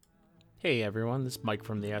Hey everyone, this is Mike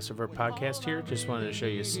from the Astrovert Podcast here. Just wanted to show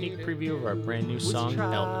you a sneak preview of our brand new song,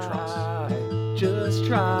 Albatross. Just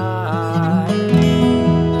try.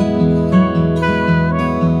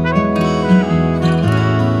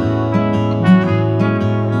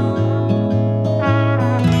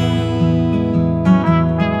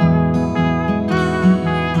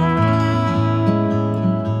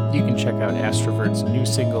 You can check out Astrovert's new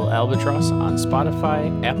single, Albatross, on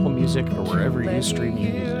Spotify, Apple Music, or wherever you stream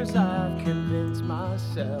your music. I've convinced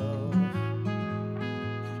myself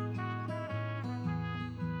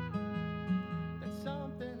that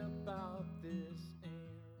something about this ain't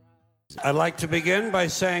right. I'd like to begin by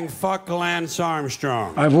saying fuck Lance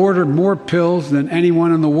Armstrong. I've ordered more pills than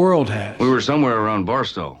anyone in the world has. We were somewhere around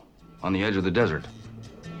Barstow, on the edge of the desert,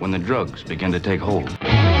 when the drugs began to take hold.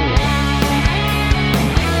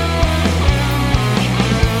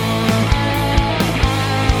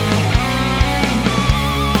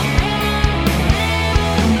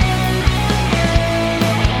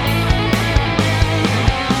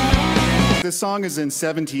 This song is in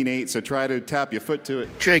 17/8, so try to tap your foot to it.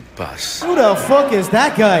 Jake Bus. Who the fuck is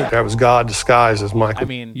that guy? That was God disguised as Michael. I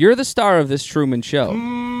mean, You're the star of this Truman Show.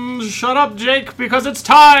 shut up, Jake, because it's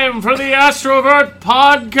time for the Astrovert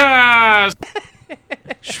Podcast!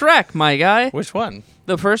 Shrek, my guy. Which one?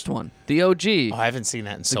 The first one. The OG. Oh, I haven't seen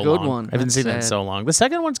that in so good long. one. I haven't That's seen that in sad. so long. The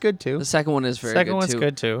second one's good, too. The second one is very Second good, one's too.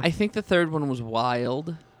 good, too. I think the third one was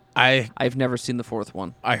wild. I've never seen the fourth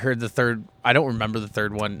one. I heard the third. I don't remember the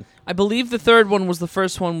third one. I believe the third one was the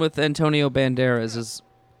first one with Antonio Banderas as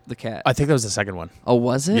the cat. I think that was the second one. Oh,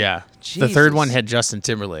 was it? Yeah. The third one Jesus. had Justin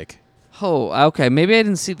Timberlake. Oh, okay. Maybe I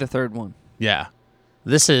didn't see the third one. Yeah.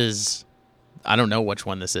 This is, I don't know which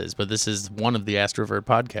one this is, but this is one of the Astrovert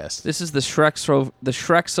podcasts. This is the Shreksovert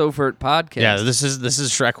podcast. Yeah, this is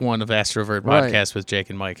Shrek 1 of Astrovert Right. podcast with Jake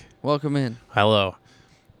and Mike. Welcome in. Hello.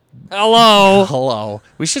 Hello. Hello.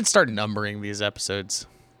 We should start numbering these episodes.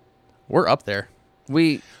 We're up there.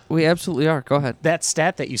 We absolutely are. Go ahead. That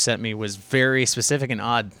stat that you sent me was very specific and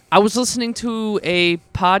odd. I was listening to a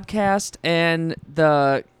podcast, and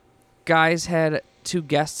the guys had two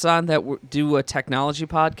guests on that do a technology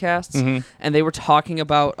podcast, and they were talking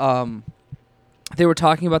about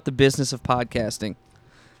the business of podcasting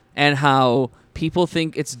and how people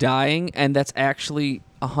think it's dying, and that's actually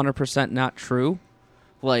 100% not true.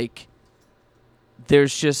 Like,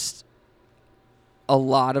 there's just a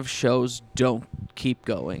lot of shows don't keep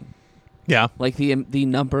going. Yeah. Like the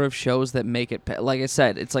number of shows that make it, like I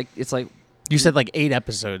said, it's like You said like 8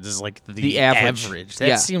 episodes is like the average. That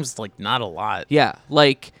Yeah. seems like not a lot. yeah,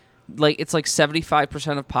 like it's like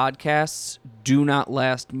 75% of podcasts do not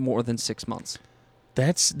last more than 6 months.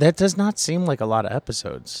 That does not seem like a lot of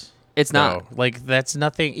episodes. It's not. though. Like that's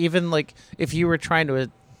nothing. Even like if you were trying to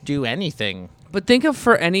do anything. But think of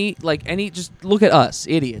just look at us,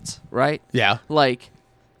 idiots, right? Yeah. Like,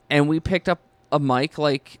 and we picked up a mic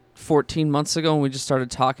like 14 months ago and we just started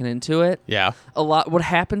talking into it. Yeah. What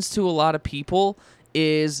happens to a lot of people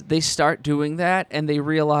is they start doing that and they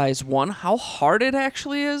realize, one, how hard it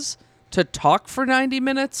actually is to talk for 90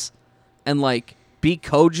 minutes and like be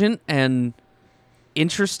cogent and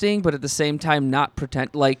interesting, but at the same time not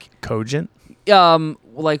pretend like Cogent.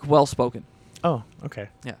 like well spoken. Oh, okay.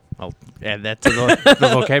 Yeah. I'll add that to the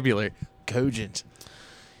vocabulary. Cogent.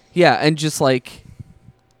 Yeah, and just like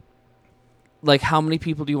how many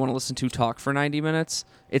people do you want to listen to talk for 90 minutes?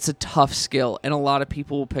 It's a tough skill, and a lot of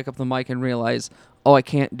people will pick up the mic and realize, oh, I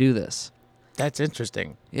can't do this. That's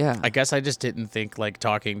interesting. Yeah. I guess I just didn't think like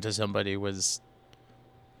talking to somebody was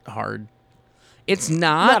hard. It's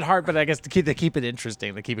Not not. hard, but I guess to keep it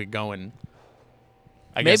interesting, to keep it going.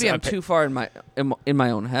 Maybe I'm too far in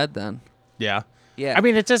my own head then. Yeah. Yeah. I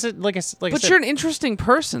mean, it doesn't like I But said, you're an interesting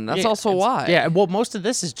person. That's yeah, also it's- why. Yeah. Well, most of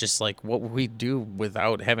this is just like what we do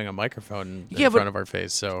without having a microphone in Yeah, but front of our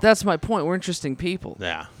face. So That's my point. We're interesting people.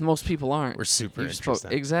 yeah, Most people aren't. we're super You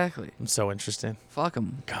interesting. Exactly. I'm so interesting. Fuck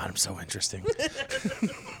them. God, I'm so interesting.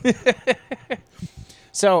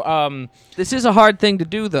 So, This is a hard thing to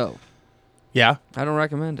do, though. yeah, I don't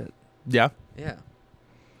recommend it. yeah. Yeah.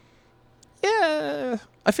 Yeah,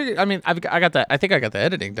 I figured. I mean, I got that. I think I got the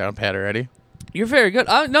editing down pat already. You're very good.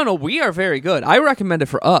 No, we are very good. I recommend it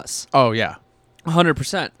for us. Oh yeah,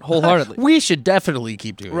 100%. Wholeheartedly. we should definitely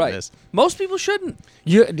keep doing Right. this. Most people shouldn't.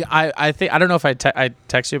 I think I don't know if I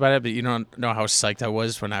text you about it, but you don't know how psyched I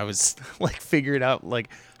was when I was like figuring out like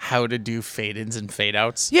how to do fade ins and fade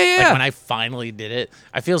outs. Yeah. Like when I finally did it,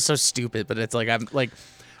 I feel so stupid, but it's like I'm like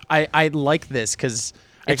I like this because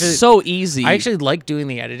It's so easy. I actually like doing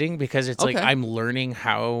the editing because it's like Okay. I'm learning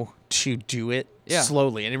how to do it Yeah.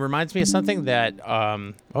 slowly, and it reminds me of something that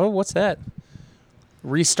what's that?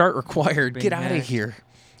 Restart required. Being Get out of hacked. here.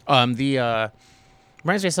 The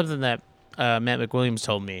reminds me of something that Matt McWilliams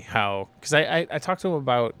told me. How because I talked to him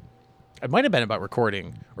about it might have been about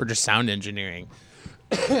recording or just sound engineering,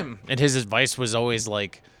 and his advice was always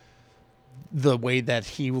like the way that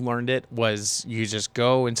he learned it was you just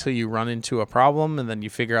go until you run into a problem and then you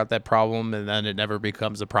figure out that problem and then it never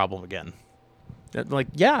becomes a problem again. Like,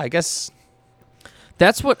 yeah, I guess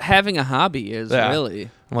That's what having a hobby is, Yeah. really.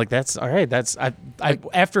 I'm like, that's all right. That's I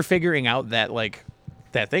after figuring out that like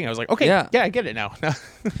that thing, I was like, okay, Yeah. yeah I get it now.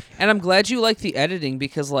 And I'm glad you like the editing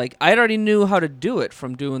because, like, I already knew how to do it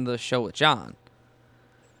from doing the show with John.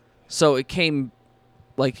 So it came,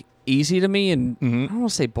 like, easy to me and I don't want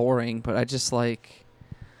to say boring, but I just, like,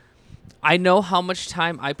 I know how much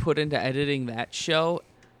time I put into editing that show,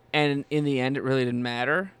 and in the end, it really didn't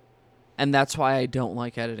matter. And that's why I don't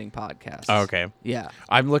like editing podcasts. Okay. Yeah.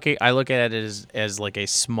 I look at it as like a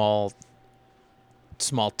small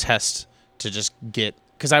test to just get,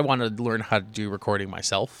 because I want to learn how to do recording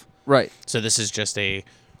myself. Right. So this is just a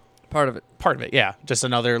Part of it. part of it. Yeah, just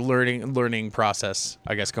another learning process,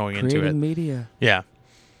 I guess, going into Creating it. media. Yeah.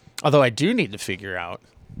 Although I do need to figure out,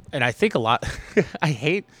 and I think a lot. I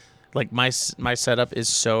hate like my setup is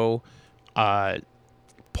so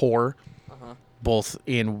poor. Both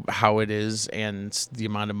in how it is and the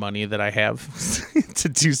amount of money that I have to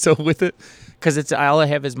do so with it, because it's all I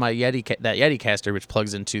have is my that Yeti caster, which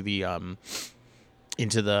plugs into the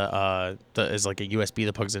is like a USB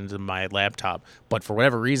that plugs into my laptop. But for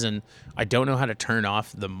whatever reason, I don't know how to turn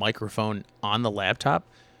off the microphone on the laptop.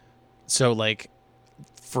 So like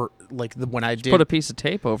for like when I did Put a piece of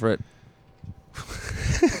tape over it.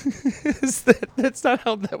 that's not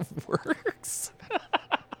how that works.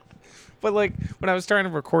 But like when I was trying to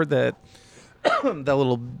record that that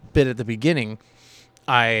little bit at the beginning,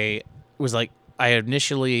 I was like, I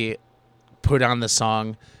initially put on the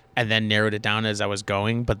song and then narrowed it down as I was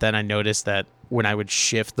going. But then I noticed that when I would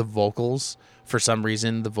shift the vocals, for some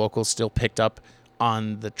reason, the vocals still picked up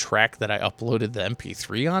on the track that I uploaded the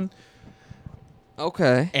MP3 on.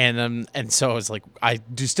 Okay. And so I was like,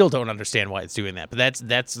 still don't understand why it's doing that. But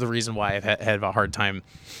that's the reason why I've had a hard time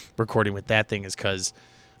recording with that thing, is because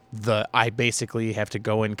I basically have to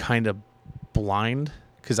go in kind of blind,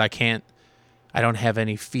 because I don't have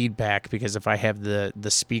any feedback, because if I have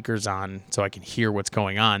the speakers on so I can hear what's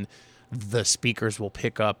going on, the speakers will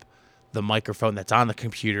pick up the microphone that's on the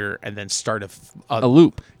computer and then start A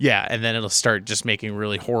loop. Yeah, and then it'll start just making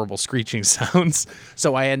really horrible screeching sounds.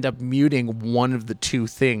 So I end up muting one of the two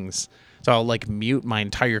things. So I'll like mute my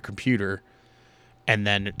entire computer and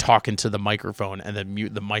then talk into the microphone, and then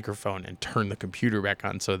mute the microphone and turn the computer back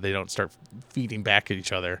on so they don't start feeding back at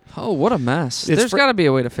each other. Oh, what a mess. It's There's got to be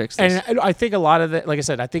a way to fix this. And I think a lot of it, like I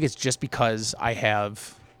said, I think it's just because I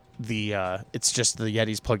have it's just the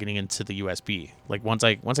Yeti's plugging into the USB. Like once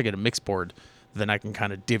I get a mix board, then I can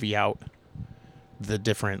kind of divvy out the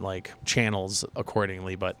different like channels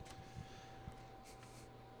accordingly, but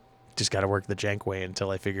just got to work the jank way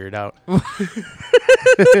until I figure it out.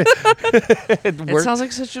 It sounds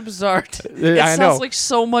like such a bizarre. It I sounds know. like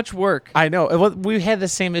so much work. I know. Well, we had the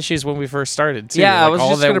same issues when we first started too. Yeah, I Like, was all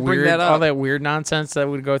just that gonna bring weird, that up. all that weird nonsense that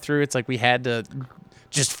would go through. It's like we had to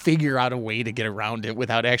just figure out a way to get around it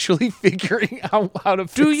without actually figuring out how to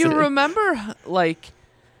fix it. Do you remember, like,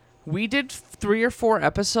 we did 3 or 4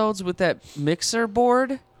 episodes with that mixer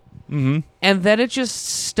board? Mm-hmm. And then it just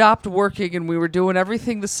stopped working, and we were doing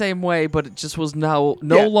everything the same way, but it just was no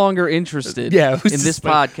Yeah. longer interested Yeah, it was in this just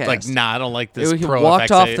like- podcast. Like, nah, I don't like this. He Pro walked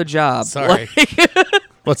FX8. off the job. Sorry. Like-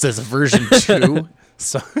 What's this, version 2?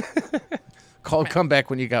 So come back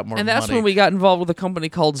when you got more and that's money. when we got involved with a company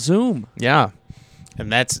called Zoom. Yeah. And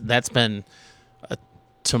that's been a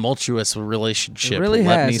tumultuous relationship. It really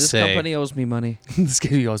let has. me This say. company owes me money. This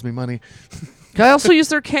guy owes me money. I also use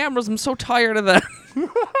their cameras. I'm so tired of that.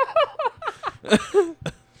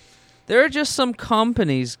 There are just some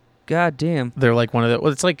companies. God damn. They're like one of the.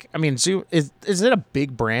 Well, it's like, I mean, Zoom is it a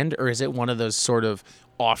big brand, or is it one of those sort of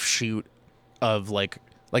offshoot of like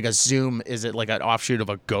a Zoom? Is it like an offshoot of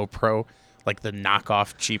a GoPro, like the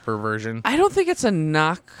knockoff cheaper version? I don't think it's a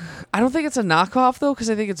knockoff though, because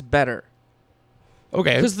I think it's better.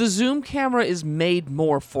 Okay. Because the Zoom camera is made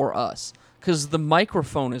more for us. Because the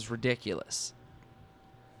microphone is ridiculous.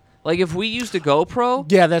 Like if we used a GoPro,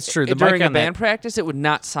 Yeah, that's true. The during mic a on band that, practice, it would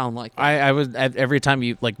not sound like that. I was every time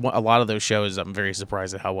you like a lot of those shows, I'm very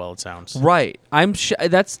surprised at how well it sounds. Right. I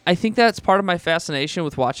think that's part of my fascination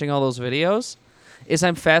with watching all those videos, is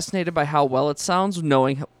I'm fascinated by how well it sounds,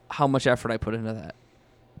 knowing how much effort I put into that.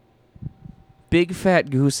 Big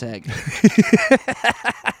fat goose egg.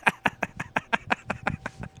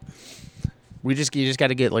 You just got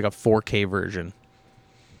to get like a 4K version.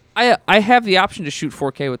 I have the option to shoot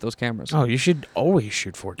 4K with those cameras. Oh, you should always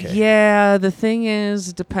shoot 4K. Yeah, the thing is,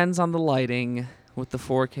 it depends on the lighting with the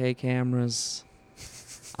 4K cameras.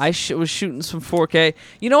 I was shooting some 4K.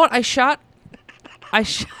 You know what? I shot.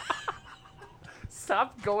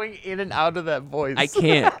 Stop going in and out of that voice. I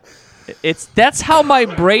can't. That's how my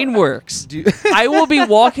brain works. I will be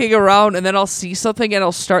walking around and then I'll see something and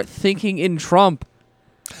I'll start thinking in Trump.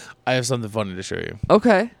 I have something funny to show you.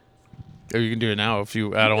 Okay. Or you can do it now if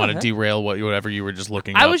you. I don't want to derail whatever you were just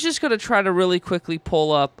looking up. I was just gonna try to really quickly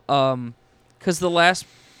pull up, because the last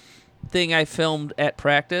thing I filmed at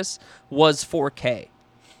practice was 4K.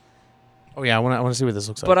 Oh yeah, I want to see what this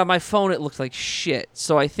looks like. But on my phone, it looked like shit.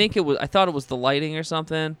 So I think it was. I thought it was the lighting or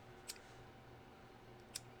something.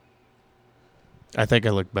 I think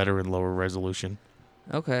I look better in lower resolution.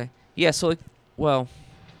 Okay. Yeah. So well,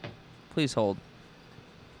 please hold.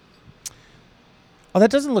 Oh, that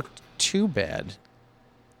doesn't look too bad.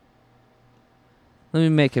 Let me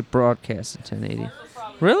make it broadcast at 1080.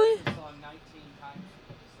 Really?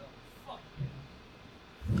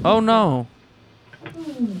 Oh no.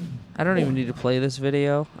 I don't even need to play this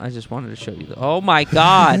video. I just wanted to show you. Oh my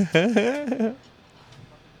god. I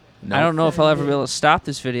don't know if I'll ever be able to stop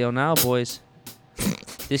this video now, boys.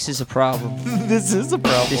 This is a problem. This is a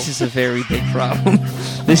problem. This is a very big problem.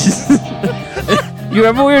 This is. You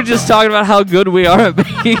remember we were just talking about how good we are at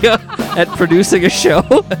making at producing a show,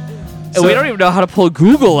 and we don't even know how to pull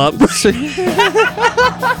Google up. So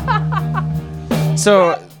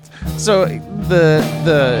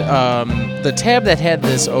the tab that had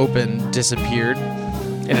this open disappeared,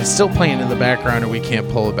 and it's still playing in the background, and we can't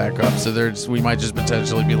pull it back up. So we might just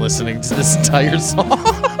potentially be listening to this entire song.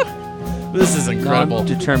 This is incredible. I'm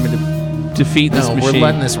determined to defeat this machine. We're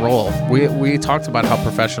letting this roll. We talked about how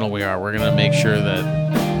professional we are. We're gonna make sure that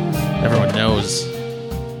everyone knows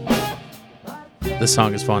this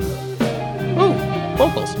song is fun. Ooh,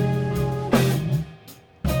 vocals.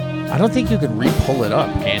 I don't think you can re-pull it up,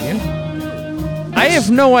 can you? I have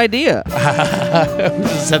no idea. We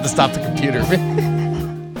just had to stop the computer.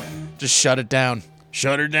 Just shut it down.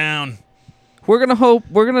 Shut her down. We're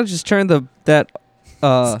gonna just turn the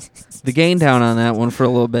gain down on that one for a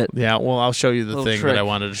little bit. Yeah, well, I'll show you the Little thing trick. that I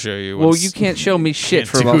wanted to show you. Well, you can't show me shit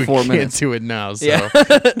for about 4 minutes. Can't do it now. So. Yeah.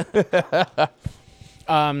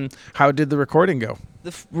 How did the recording go?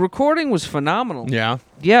 The recording was phenomenal. Yeah.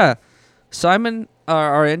 Yeah. Simon,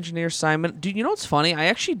 our engineer Simon. Dude, you know what's funny? I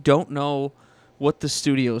actually don't know what the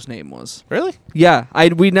studio's name was. Really? Yeah.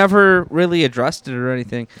 We never really addressed it or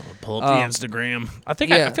anything. I'll pull up the Instagram. I think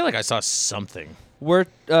yeah. I feel like I saw something. We're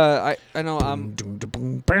I know I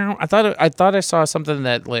thought I saw something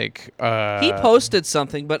that like he posted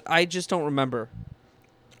something, but I just don't remember.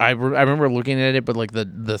 I remember looking at it, but like the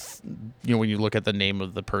when you look at the name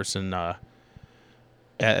of the person at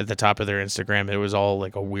the top of their Instagram, it was all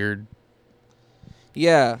like a weird.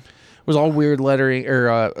 Yeah. It was all weird lettering or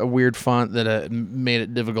a weird font that made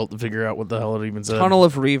it difficult to figure out what the hell it even said. Tunnel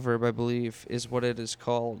of Reverb, I believe, is what it is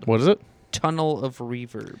called. What is it? Tunnel of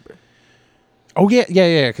Reverb. Oh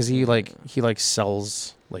yeah, because he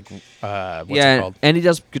sells like what's it called? And he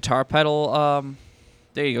does guitar pedal.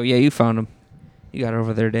 There you go. Yeah, you found him. You got it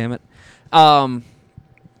over there. Damn it. No,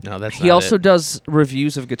 that's. He also does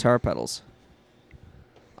reviews of guitar pedals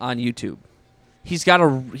on YouTube. He's got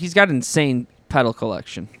insane pedal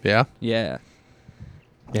collection. Yeah. Yeah.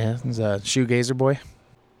 Yeah, he's a shoegazer boy.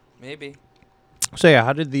 Maybe. So yeah,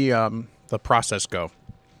 how did the process go?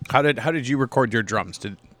 How did you record your drums?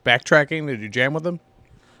 Did you jam with them?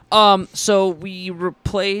 So we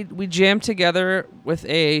jammed together with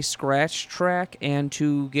a scratch track and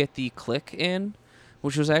to get the click in,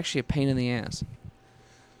 which was actually a pain in the ass.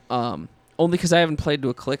 Only because I haven't played to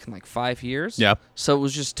a click in like 5 years. Yeah. So it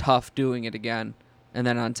was just tough doing it again. And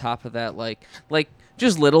then on top of that, like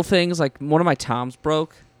just little things, like one of my toms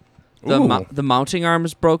broke. The mounting arm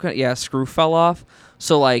is broken. Yeah, a screw fell off.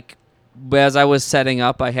 So like, as I was setting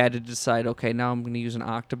up, I had to decide, okay, now I'm going to use an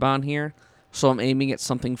octobon here. So I'm aiming at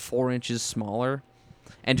something 4 inches smaller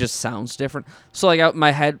and just sounds different. So like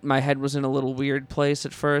my head was in a little weird place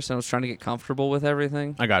at first, and I was trying to get comfortable with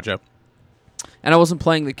everything. I gotcha. And I wasn't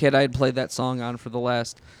playing the kit I had played that song on for the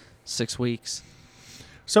last 6 weeks.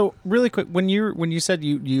 So really quick, when you said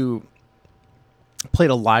you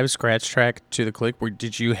played a live scratch track to the click,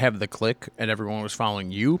 did you have the click and everyone was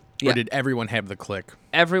following you? Yeah. Or did everyone have the click?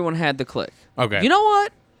 Everyone had the click. Okay. You know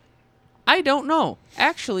what? I don't know.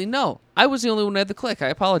 Actually, no. I was the only one who had the click. I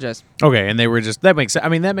apologize. Okay, and they were just that makes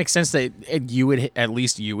sense that you would at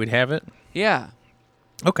least you would have it. Yeah.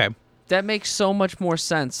 Okay. That makes so much more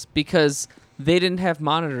sense because they didn't have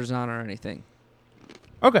monitors on or anything.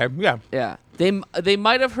 Okay, yeah. Yeah, they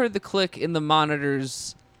might have heard the click in the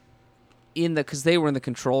monitors because they were in the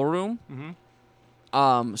control room.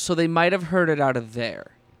 Mm-hmm. So they might have heard it out of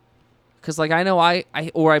there. Because like I know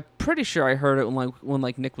I'm pretty sure I heard it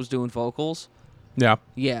when Nick was doing vocals. Yeah.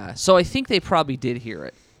 Yeah, so I think they probably did hear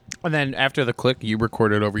it. And then after the click, you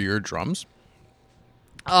recorded over your drums?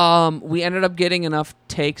 We ended up getting enough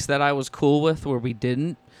takes that I was cool with where we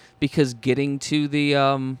didn't, because getting to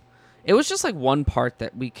the it was just like one part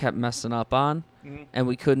that we kept messing up on, and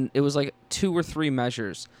we couldn't. It was like 2 or 3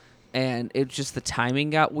 measures, and it just the timing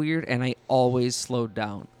got weird, and I always slowed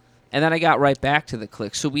down, and then I got right back to the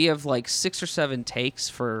click. So we have like 6 or 7 takes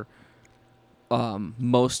for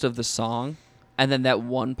most of the song, and then that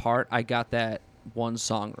one part I got that one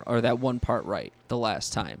song or that one part right the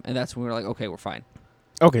last time, and that's when we were like, okay, we're fine.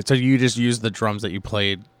 Okay, so you just used the drums that you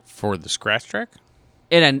played for the scratch track?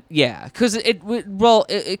 And then, yeah, because it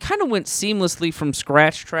kind of went seamlessly from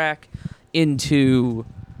scratch track into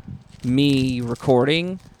me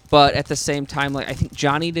recording, but at the same time, like I think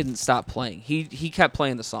Johnny didn't stop playing. He kept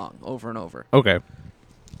playing the song over and over. Okay.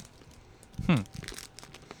 I'm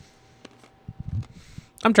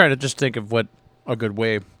trying to just think of what a good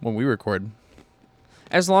way when we record.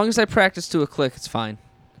 As long as I practice to a click, it's fine.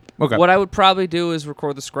 Okay. What I would probably do is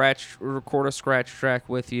record a scratch track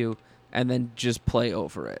with you, and then just play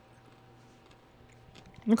over it.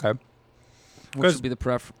 Okay. Which would be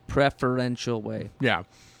the preferential way. Yeah.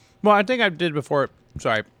 Well, I think I did before.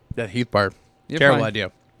 Sorry, that Heath bar. You're Terrible fine.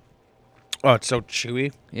 idea. Oh, it's so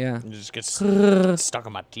chewy. Yeah. It just gets stuck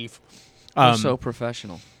on my teeth. We're so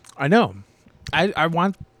professional. I know. I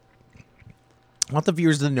want the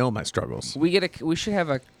viewers to know my struggles. We should have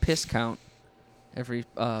a piss count every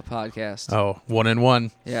podcast. Oh, 1 and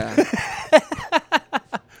 1. Yeah.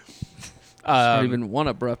 It's not even one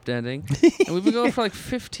abrupt ending. And we've been going for like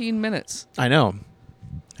 15 minutes. I know.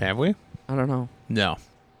 Have we? I don't know. No.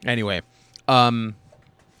 Anyway. But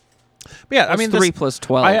yeah, What's 3 plus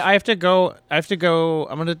 12? I have to go.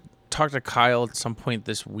 I'm going to talk to Kyle at some point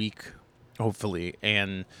this week, hopefully.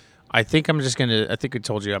 And I think I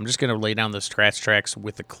told you, I'm just going to lay down the scratch tracks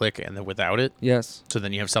with the click and then without it. Yes. So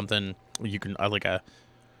then you have something you can,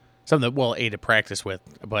 something that will aid to practice with,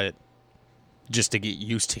 but just to get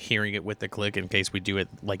used to hearing it with the click in case we do it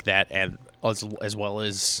like that, and as well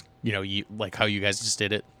as, you like how you guys just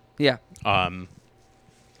did it. Yeah. But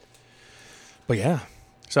yeah.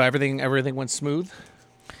 So everything went smooth?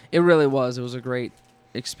 It really was. It was a great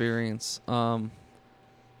experience. I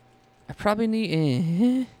probably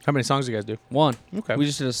need How many songs do you guys do? 1. Okay. We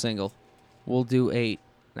just did a single. We'll do 8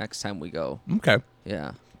 next time we go. Okay.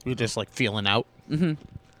 Yeah. You're just feeling out? Mm-hmm.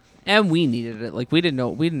 And we needed it. Like we didn't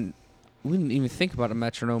even think about a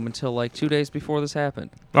metronome until 2 days before this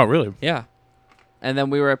happened. Oh, really? Yeah. And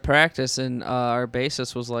then we were at practice, and our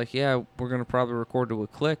bassist was like, yeah, we're going to probably record to a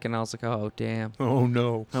click. And I was like, oh, damn. Oh,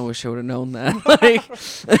 no. I wish I would have known that.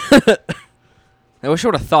 I wish I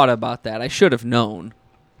would have thought about that. I should have known.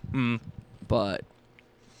 But.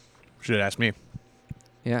 Should have asked me.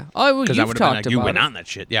 Yeah. Oh, well, Because I you've would have been talked like, you about went it. on that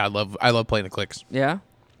shit. Yeah, I love playing the clicks. Yeah?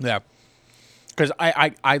 Yeah. Because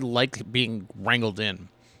I like being wrangled in.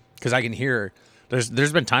 Because I can hear, there's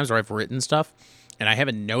been times where I've written stuff, and I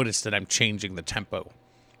haven't noticed that I'm changing the tempo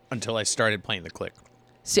until I started playing the click.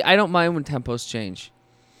 See, I don't mind when tempos change.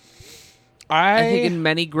 I think in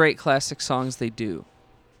many great classic songs they do.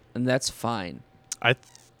 And that's fine. I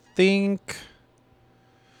think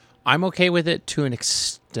I'm okay with it to an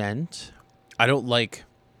extent. I don't like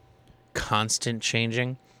constant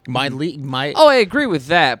changing. Oh, I agree with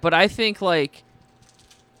that, but I think like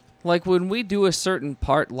when we do a certain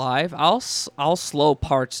part live, I'll slow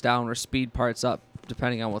parts down or speed parts up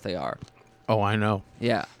depending on what they are. Oh, I know.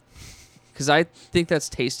 Yeah. Cuz I think that's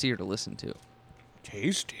tastier to listen to.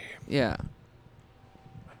 Tasty. Yeah.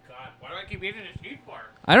 My God, why do I keep eating this Heath bar?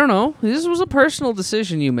 I don't know. This was a personal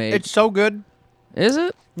decision you made. It's so good. Is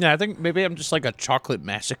it? Yeah, I think maybe I'm just like a chocolate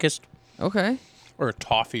masochist. Okay. Or a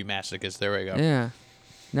toffee masochist. There we go. Yeah.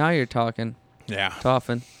 Now you're talking. Yeah.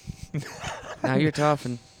 Toffin. Now you're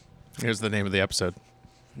toffin. Here's the name of the episode.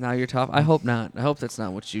 Now you're tough. I hope not. I hope that's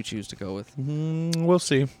not what you choose to go with. We'll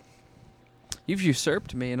see. You've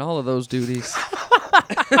usurped me in all of those duties.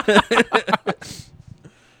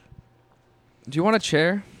 Do you want a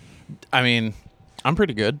chair? I mean, I'm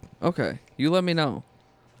pretty good. Okay. You let me know.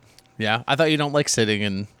 Yeah. I thought you don't like sitting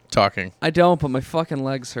and talking. I don't, but my fucking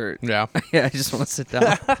legs hurt. Yeah. Yeah, I just want to sit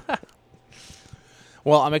down.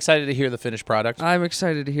 Well, I'm excited to hear the finished product. I'm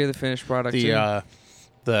excited to hear the finished product.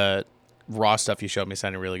 The raw stuff you showed me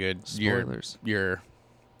sounded really good. Spoilers.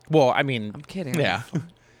 Well, I mean, I'm kidding. yeah.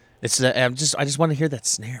 It's I just want to hear that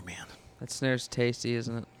snare, man. That snare's tasty,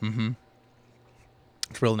 isn't it?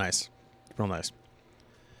 It's real nice. Real nice.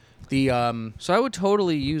 The So I would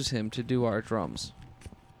totally use him to do our drums.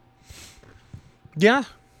 yeah.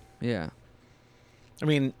 Yeah. I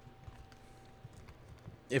mean,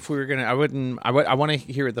 if we were gonna, I want to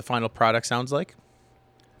hear what the final product sounds like.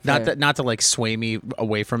 Fair. Not to like sway me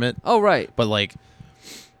away from it, Oh, right. but like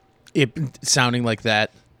it sounding like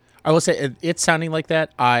that. I will say it sounding like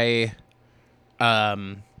that. I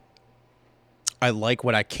like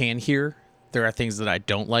what I can hear. There are things that I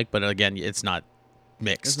don't like, but again, it's not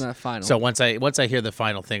mixed. It's not final. So once I hear the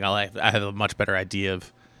final thing, I have a much better idea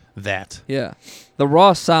of that. Yeah. The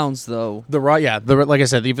raw sounds, though. The raw, yeah. Like I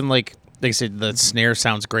said, even like they said, the snare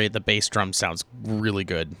sounds great. The bass drum sounds really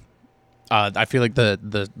good. I feel like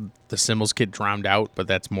the cymbals get drowned out, but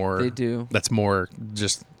that's more. They do. That's more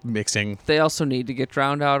just mixing. They also need to get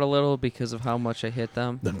drowned out a little because of how much I hit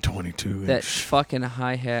them. Them 22 That inch. fucking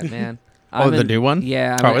hi-hat, man. Oh, the new one?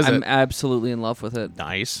 Yeah. How is I'm it? absolutely in love with it.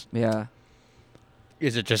 Nice. Yeah.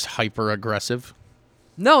 Is it just hyper aggressive?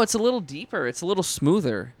 No, it's a little deeper. It's a little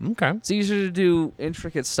smoother. Okay. It's easier to do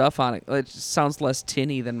intricate stuff on it. It just sounds less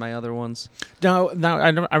tinny than my other ones. No,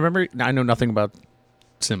 I remember. I know nothing about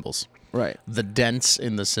cymbals. Right. The dents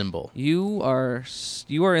in the cymbal. You are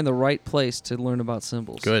in the right place to learn about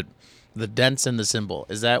cymbals. Good. The dents in the cymbal.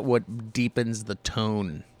 Is that what deepens the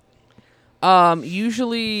tone?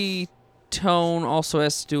 Usually tone also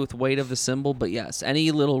has to do with weight of the cymbal, but yes,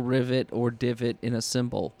 any little rivet or divot in a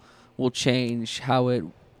cymbal will change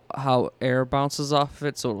how air bounces off of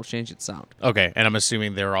it, so it'll change its sound. Okay, and I'm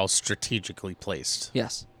assuming they're all strategically placed.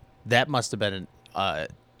 Yes. That must have been an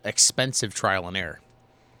expensive trial and error.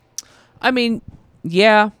 I mean,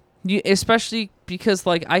 yeah, especially because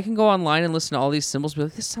like I can go online and listen to all these cymbals, and be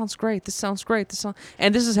like, "This sounds great. This sounds great.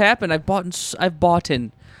 And this has happened. I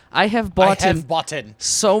have bought in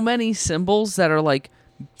so many cymbals that are like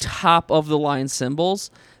top of the line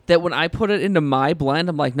cymbals that when I put it into my blend,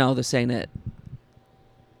 I'm like, no, this ain't it.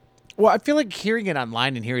 Well, I feel like hearing it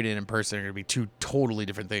online and hearing it in person are going to be two totally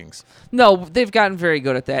different things. No, they've gotten very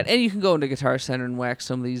good at that, and you can go into Guitar Center and whack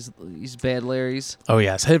some of these bad Larrys. Oh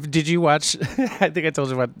yes. Did you watch? I think I told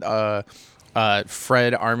you about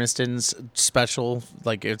Fred Armisten's special.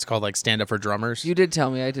 Like it's called like Stand Up for Drummers. You did tell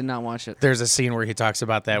me. I did not watch it. There's a scene where he talks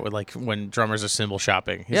about that with like when drummers are cymbal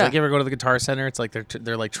shopping. He's Yeah. like, you ever go to the Guitar Center? It's like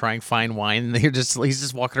they're like trying fine wine. And he's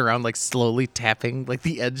just walking around like slowly tapping like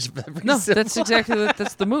the edge of every No, cymbal. that's exactly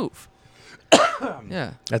that's the move.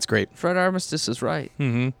 Yeah, That's great. Fred Armistice is right.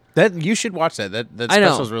 That you should watch that. That I know.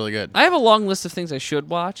 special's really good. I have a long list of things I should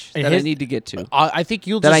watch And that I his- need to get to. I think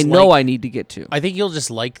you'll That just I know like, I need to get to. I think you'll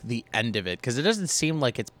just like the end of it because it doesn't seem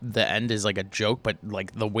like it's the end is like a joke, but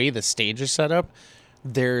like the way the stage is set up,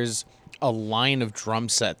 there's a line of drum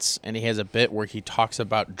sets, and he has a bit where he talks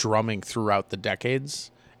about drumming throughout the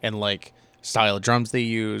decades and like style of drums they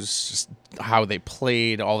use, just how they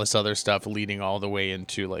played, all this other stuff, leading all the way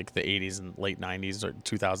into like the 80s and late 90s or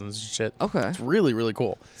 2000s and shit. Okay. It's really really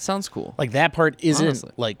cool. Sounds cool. Like that part isn't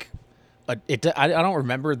Honestly. like I don't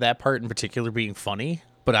remember that part in particular being funny,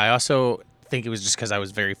 but I also think it was just because I was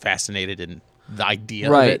very fascinated in the idea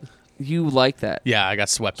Right. of it. You like that. Yeah, I got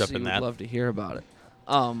swept up So in you would that. love to hear about it.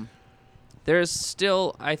 There's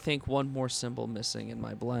still, I think, one more cymbal missing in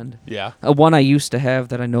my blend. Yeah. One I used to have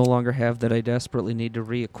that I no longer have that I desperately need to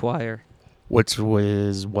reacquire. Which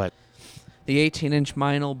was what? The 18-inch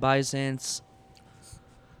Meinl Byzance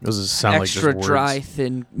Those sound extra like just dry, words.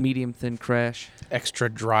 thin, medium thin crash. Extra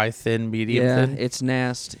dry, thin, medium Yeah, thin. it's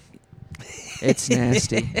nasty. It's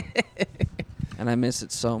nasty. And I miss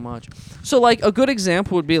it so much. So, like, a good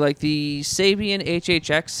example would be, like, the Sabian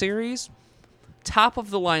HHX series. Top of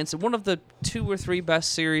the line. So one of the 2 or 3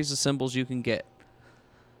 best series of cymbals you can get.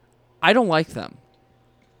 I don't like them.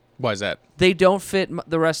 Why is that? They don't fit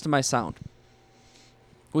the rest of my sound,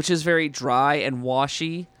 which is very dry and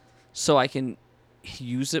washy, so I can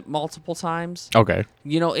use it multiple times. Okay.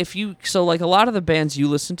 You know, like a lot of the bands you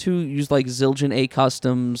listen to use like Zildjian A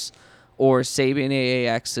Customs or Sabian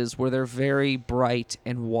AAXs where they're very bright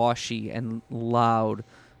and washy and loud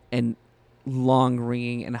and long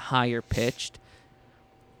ringing and higher pitched.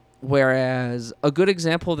 Whereas a good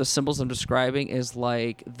example of the cymbals I'm describing is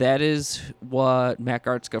like that is what Matt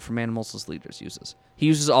Gartzka from Animals as Leaders uses. He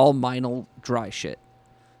uses all Meinl dry shit.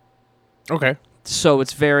 Okay. So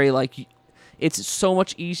it's very like it's so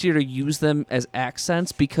much easier to use them as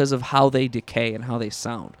accents because of how they decay and how they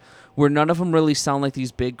sound. Where none of them really sound like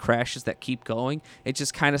these big crashes that keep going. It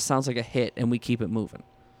just kind of sounds like a hit and we keep it moving.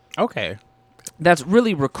 Okay. That's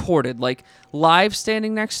really recorded. Like live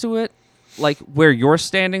standing next to it, like where you're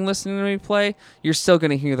standing listening to me play, you're still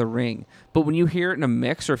going to hear the ring. But when you hear it in a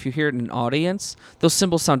mix or if you hear it in an audience, those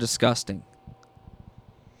cymbals sound disgusting.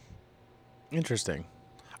 Interesting.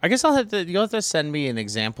 I guess you'll have to send me an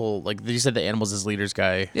example. Like you said, the Animals as Leaders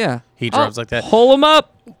guy. Yeah. He drums like that. Pull them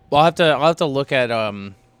up. Well, I'll have to look at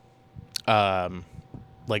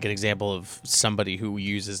like an example of somebody who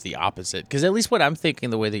uses the opposite. Because at least what I'm thinking,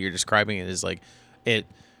 the way that you're describing it is like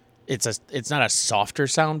it's not a softer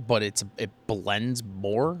sound, but it blends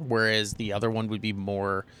more. Whereas the other one would be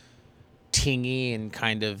more tingy and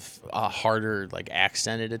kind of a harder, like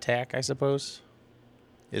accented attack, I suppose.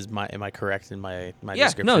 Am I correct in my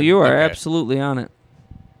description? No, you are Okay. absolutely on it.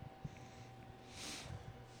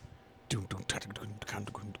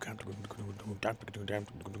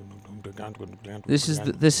 This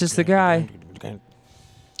is the guy.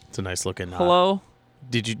 It's a nice looking. Hello?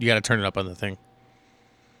 You got to turn it up on the thing?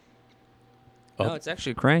 Oh. No, it's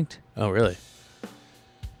actually cranked. Oh, really?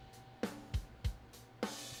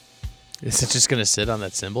 Is it just gonna sit on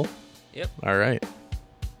that cymbal? Yep. All right.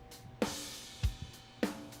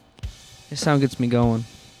 This sound gets me going.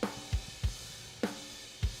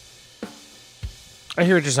 I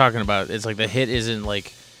hear what you're talking about. It's like the hit isn't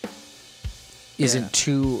Yeah.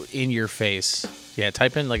 too in your face. Yeah,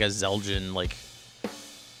 type in like a Zelgin like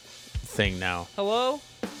thing now. Hello?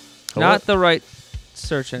 Hello? Not the right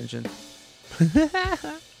search engine.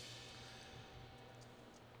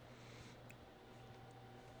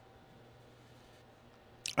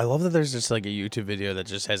 I love that there's just like a YouTube video that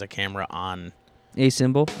just has a camera on. A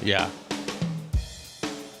symbol. Yeah.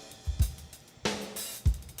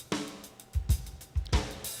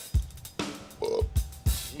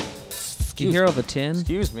 Can you hear all the tin?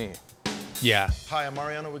 Excuse me. Yeah. Hi, I'm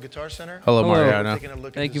Mariano with Guitar Center. Hello, Hello. Mariano. Taking a look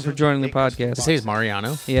at Thank the you for Zoom joining the technique podcast. This is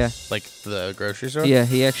Mariano, Yeah. like the grocery store. Yeah,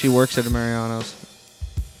 he actually works at a Mariano's.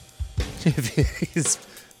 Zoom This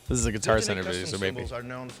is a Guitar Center custom video, so maybe. cymbals are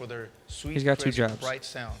known for their sweet, He's got two crisp, jobs. bright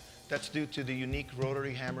sound. That's due to the unique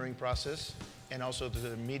rotary hammering process and also to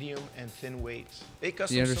the medium and thin weights.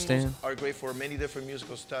 Custom You understand? cymbals are great for many different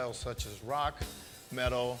musical styles such as rock,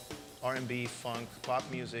 metal, R&B, funk, pop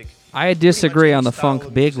music. I Pretty disagree much on the any style funk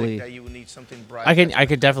of music bigly. that you would need something bright I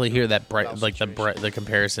could definitely hear that Without the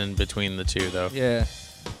comparison between the two though. Yeah.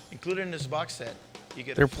 Included in this box set, you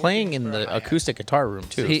get They're a 14 playing in for a the hi-hat, acoustic guitar room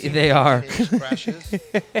too. They are. 15-inch crashes,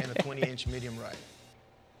 and a 20-inch medium ride.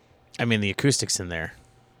 I mean, the acoustics in there,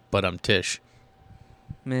 but I'm Tish.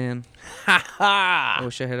 Man. I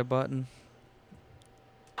wish I had a button.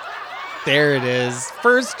 There it is,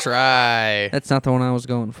 first try. That's not the one I was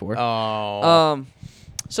going for. Oh,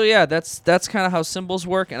 So yeah, that's kind of how cymbals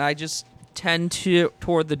work, and I just tend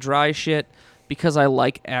toward the dry shit because I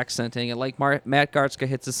like accenting. And like Matt Gartzka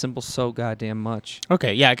hits the cymbals so goddamn much.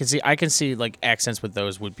 okay, yeah, I can see like accents with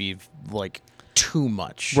those would be like too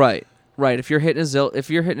much. Right. If you're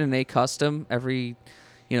hitting an A custom every,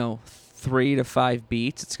 3 to 5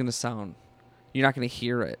 beats, it's gonna sound. You're not gonna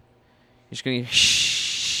hear it. You're just gonna hear.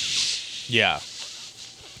 Yeah,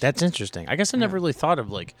 that's interesting. I guess I never really thought of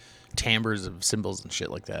like timbres of cymbals and shit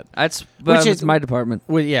like that. It's my department.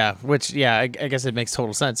 Well, I guess it makes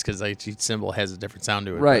total sense because each cymbal has a different sound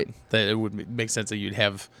to it. Right. but that it would make sense that you'd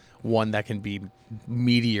have one that can be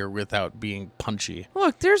meatier without being punchy.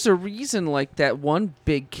 Look, there's a reason. Like that one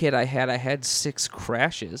big kit I had 6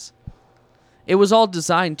 crashes. It was all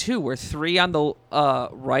designed too, where 3 on the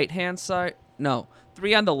right-hand side,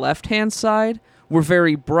 3 on the left-hand side were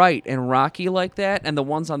very bright and rocky like that, and the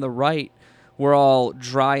ones on the right were all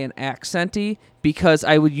dry and accenty because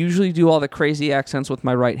I would usually do all the crazy accents with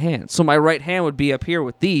my right hand. So my right hand would be up here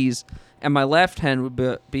with these, and my left hand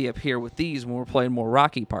would be up here with these when we're playing more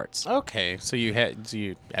rocky parts. Okay, so you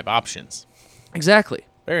have options. Exactly.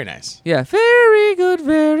 Very nice. Yeah, very good,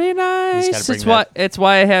 very nice. gotta bring It's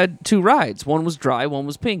why I had 2 rides. One was dry, one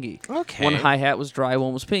was pingy. Okay. One hi-hat was dry,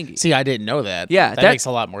 one was pingy. See, I didn't know that. Yeah, that that- makes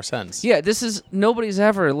a lot more sense. Yeah, nobody's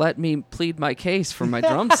ever let me plead my case for my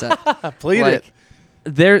drum set. Plead Like,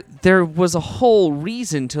 it. There was a whole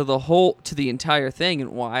reason to the entire thing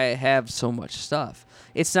and why I have so much stuff.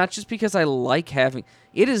 It's not just because I like having.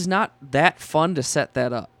 It is not that fun to set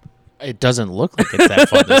that up. It doesn't look like it's that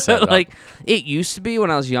fun to set Like up. it used to be when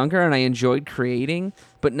I was younger and I enjoyed creating,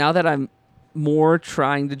 but now that I'm more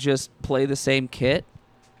trying to just play the same kit,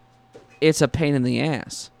 it's a pain in the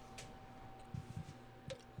ass.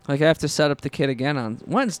 Like I have to set up the kit again on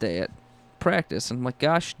Wednesday at practice, and I'm like,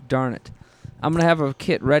 gosh darn it. I'm going to have a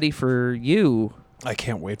kit ready for you. I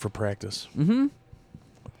can't wait for practice. Mm-hmm.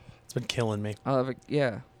 It's been killing me. I'll have a,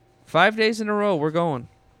 yeah. 5 days in a row, we're going.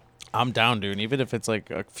 I'm down, dude. Even if it's like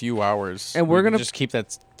a few hours, And we're we can gonna- just keep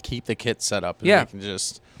that keep the kit set up. And Yeah. we can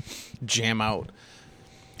just jam out.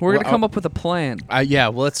 We're gonna Well, come up with a plan. Yeah,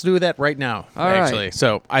 well, let's do that right now. All right. actually,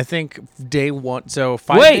 so I think day 1. So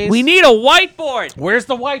 5 Wait, days. we need a whiteboard. Where's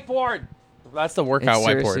the whiteboard? That's the workout It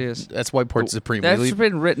seriously whiteboard. is. That's whiteboard Supreme. That's We leave-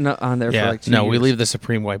 been written on there yeah, for like 2 no, years. we leave the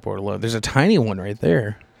Supreme whiteboard alone. There's a tiny one right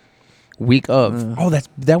there. Week of.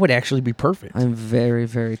 That would actually be perfect. I'm very,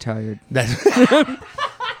 very tired. That's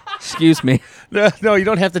Excuse me. no, you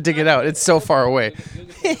don't have to dig it out. It's so far away.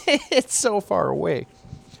 It's so far away.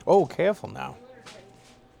 Oh, careful now.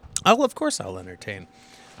 Oh, of course I'll entertain.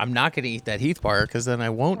 I'm not going to eat that Heath bar because then I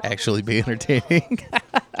won't actually be entertaining.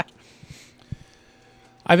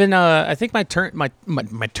 I've been. I think my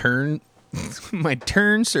tone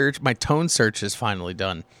search is finally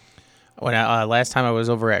done. When last time I was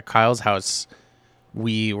over at Kyle's house,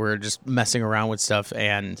 we were just messing around with stuff,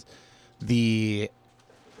 and the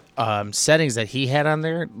settings that he had on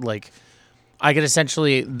there, like, I could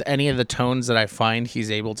essentially, any of the tones that I find,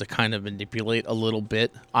 he's able to kind of manipulate a little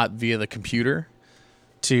bit via the computer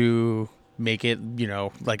to make it,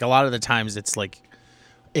 like a lot of the times it's like,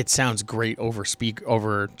 it sounds great over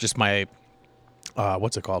just my,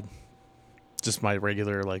 what's it called? Just my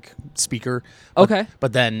regular, like, speaker. Okay.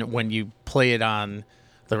 But then when you play it on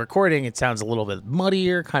the recording, it sounds a little bit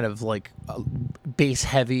muddier, kind of like bass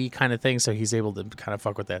heavy kind of thing. So he's able to kind of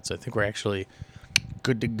fuck with that. So I think we're actually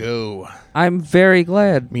good to go. I'm very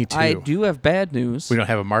glad. Me too. I do have bad news. We don't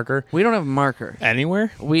have a marker We don't have a marker.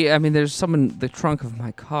 anywhere. I mean, there's some in the trunk of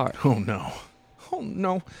my car. Oh no. Oh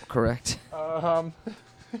no. Correct.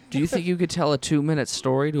 Do you think you could tell a 2-minute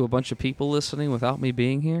story to a bunch of people listening without me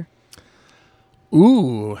being here?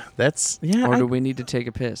 Ooh, that's yeah. Or do we need to take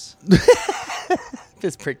a piss?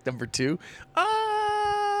 Piss prick number 2.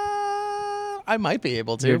 I might be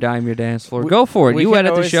able to. Your dime, your dance floor. Go for it. we You can edit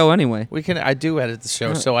the always- show anyway. I do edit the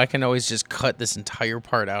show, so I can always just cut this entire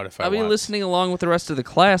part out if I I'll want. be listening along with the rest of the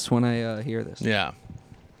class when I hear this. Yeah.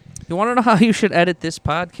 You want to know how you should edit this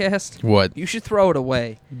podcast? What? You should throw it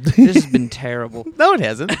away. This has been terrible. No, it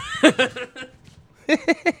hasn't.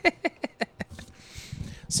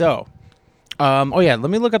 So, oh yeah, let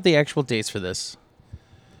me look up the actual dates for this.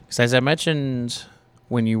 Because as I mentioned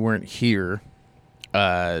when you weren't here,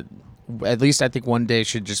 at least I think one day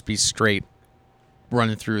should just be straight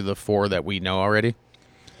running through the 4 that we know already.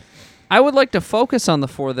 I would like to focus on the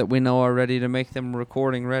 4 that we know already to make them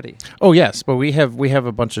recording ready. Oh yes, but we have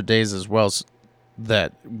a bunch of days as well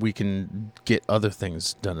that we can get other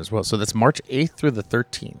things done as well. So that's March 8th through the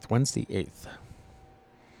 13th. When's the 8th?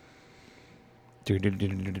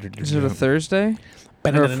 Is it a Thursday?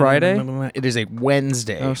 Or a Friday? It is a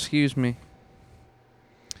Wednesday. Oh, excuse me.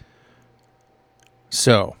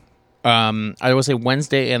 So, I will say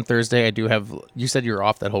Wednesday and Thursday. I do have. You said you're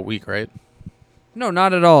off that whole week, right? No,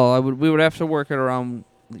 not at all. We would have to work it around,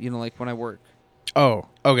 like when I work. Oh,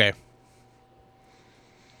 okay.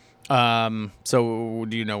 So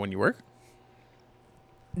do you know when you work?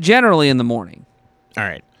 Generally in the morning. All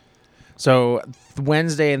right. So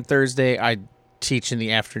Wednesday and Thursday I teach in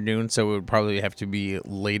the afternoon, so it would probably have to be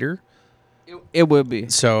later. It would be.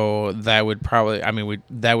 So that would probably. I mean,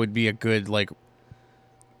 that would be a good like.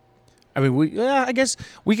 I mean, I guess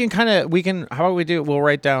we can. How about we do it? We'll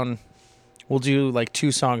write down. We'll do like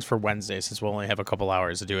 2 songs for Wednesday since we'll only have a couple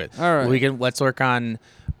hours to do it. All right. Let's work on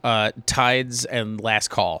Tides and Last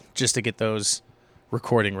Call just to get those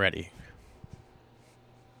recording ready.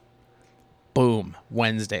 Boom.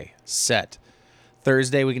 Wednesday. Set.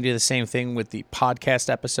 Thursday we can do the same thing with the podcast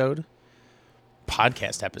episode.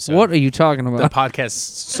 What are you talking The about? podcast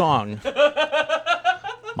song.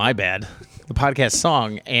 My bad. The podcast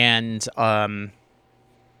song and I'm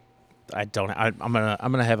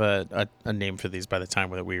gonna have a name for these by the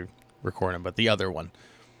time that we record them, but the other one,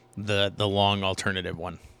 the long alternative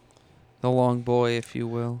one, The long boy, if you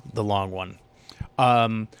will. the long one.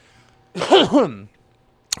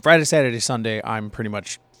 Friday, Saturday, Sunday, I'm pretty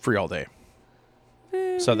much free all day.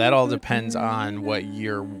 So that all depends on when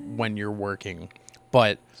you're working,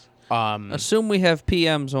 but Assume we have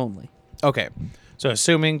PMs only. okay. So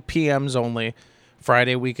assuming PMs only,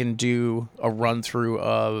 Friday we can do a run through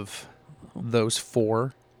of those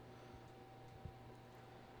 4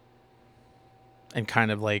 and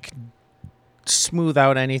kind of like smooth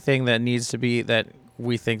out anything that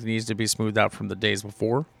we think needs to be smoothed out from the days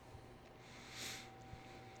before.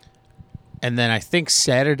 And then I think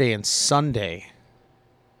Saturday and Sunday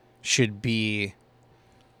should be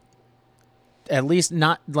at least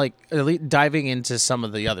diving into some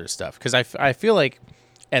of the other stuff, because I feel like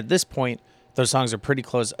at this point those songs are pretty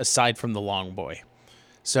close aside from the Long Boy.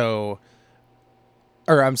 So,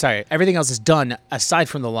 or I'm sorry, everything else is done aside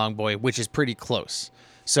from the Long Boy, which is pretty close.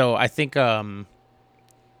 So I think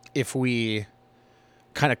if we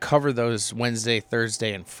kind of cover those Wednesday,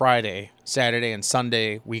 Thursday, and Friday, Saturday and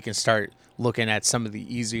Sunday, we can start looking at some of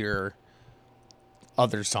the easier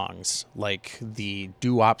other songs. Like the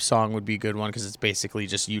doo-wop song would be a good one because it's basically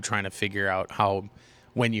just you trying to figure out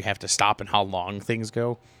when you have to stop and how long things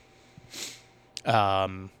go.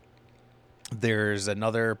 There's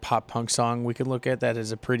another pop punk song we could look at that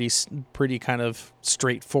is a pretty kind of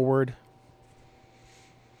straightforward.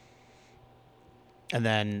 And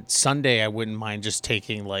then Sunday, I wouldn't mind just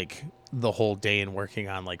taking like the whole day and working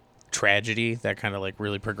on like Tragedy, that kind of like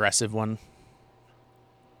really progressive one.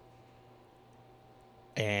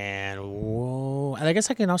 And I guess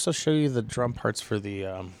I can also show you the drum parts for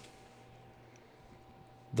the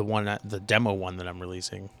demo one that I'm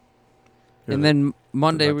releasing. And then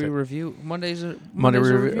Monday we review. Monday's a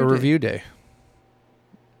review day.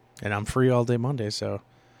 And I'm free all day Monday, so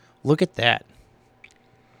look at that.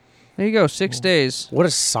 There you go, 6 days. What a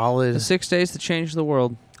solid... The 6 days to change the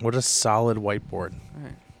world. What a solid whiteboard. All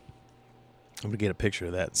right. I'm going to get a picture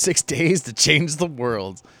of that. 6 days to change the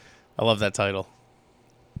world. I love that title.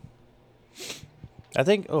 I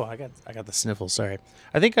think... Oh, I got the sniffles, sorry.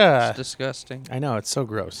 I think... It's disgusting. I know, it's so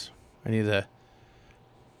gross. I need to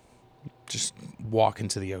just walk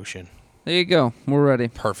into the ocean. There you go. We're ready.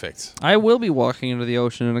 Perfect. I will be walking into the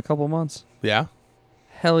ocean in a couple months. Yeah?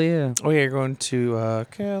 Hell yeah. Oh, yeah, you're going to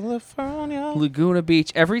California. Laguna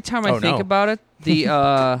Beach. Every time I think about it,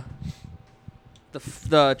 the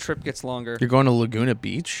trip gets longer. You're going to Laguna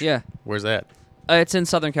Beach? Yeah. Where's that? It's in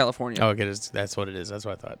Southern California. Oh, okay, that's what it is. That's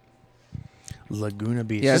what I thought. Laguna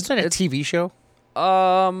Beach. Yeah, Isn't that a TV show?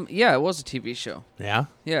 Yeah, it was a TV show. Yeah?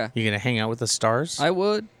 Yeah. You gonna hang out with the stars? I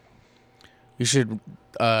would. You should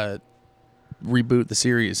reboot the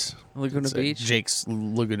series. Laguna Beach. Jake's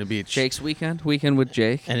Laguna Beach. Jake's Weekend with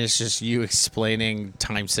Jake. And it's just you explaining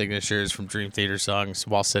time signatures from Dream Theater songs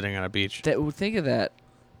while sitting on a beach. Think of that.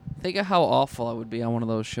 Think of how awful I would be on one of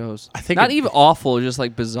those shows. I think not even awful, just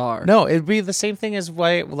like bizarre. No, it'd be the same thing as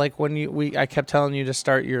when I kept telling you to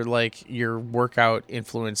start your workout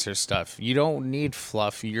influencer stuff. You don't need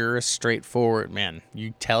fluff. You're a straightforward man.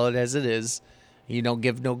 You tell it as it is. You don't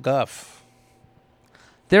give no guff.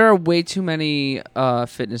 There are way too many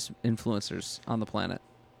fitness influencers on the planet.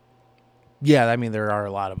 Yeah, I mean there are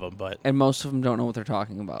a lot of them, and most of them don't know what they're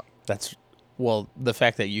talking about. The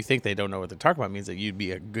fact that you think they don't know what they're talking about means that you'd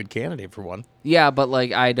be a good candidate for one. Yeah, but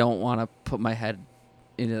I don't want to put my head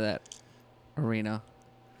into that arena.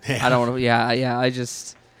 Yeah. I don't want to. Yeah.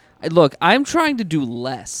 Look, I'm trying to do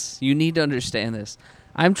less. You need to understand this.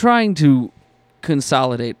 I'm trying to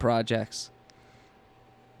consolidate projects.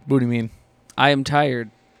 What do you mean? I am tired.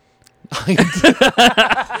 I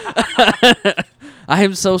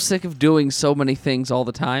am so sick of doing so many things all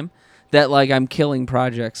the time that I'm killing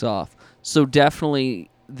projects off. So definitely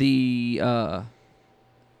the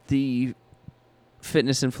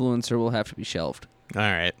fitness influencer will have to be shelved. All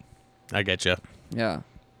right, I get you. Yeah,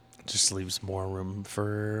 just leaves more room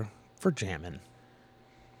for jamming.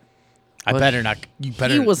 But I better not. You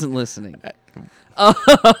better. He wasn't listening. This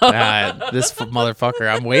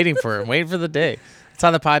motherfucker. I'm waiting for him. Waiting for the day. That's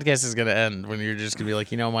how the podcast is gonna end. When you're just gonna be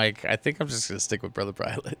like, Mike, I think I'm just gonna stick with Brother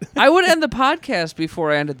Pilot. I would end the podcast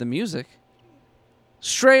before I ended the music.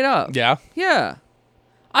 Straight up. Yeah? Yeah.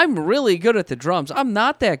 I'm really good at the drums. I'm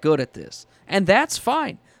not that good at this. And that's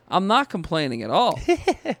fine. I'm not complaining at all.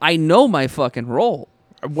 I know my fucking role.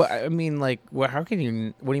 What I mean, how can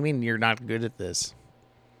you... What do you mean you're not good at this?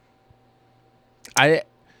 I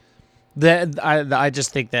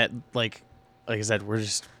just think that, like I said, we're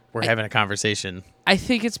having a conversation. I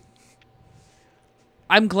think it's...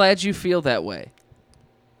 I'm glad you feel that way.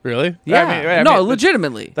 Really? Yeah. I mean,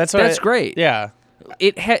 legitimately. That's great. Yeah.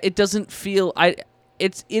 It doesn't feel it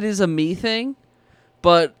is a me thing,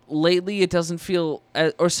 but lately it doesn't feel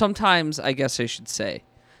or sometimes I guess I should say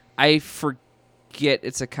I forget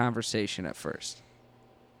it's a conversation at first.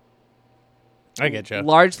 I get you.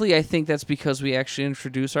 Largely I think that's because we actually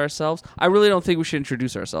introduce ourselves. I really don't think we should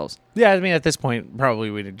introduce ourselves. Yeah, I mean at this point probably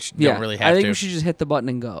we don't really have to. I think we should just hit the button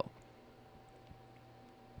and go.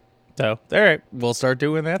 So, all right, we'll start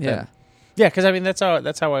doing that then. Yeah, because I mean that's how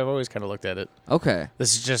I've always kind of looked at it. Okay,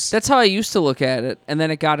 this is just that's how I used to look at it, and then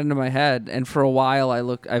it got into my head, and for a while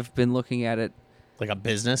I've been looking at it like a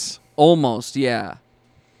business. Almost, yeah.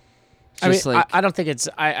 Just I don't think it's.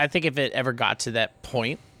 I think if it ever got to that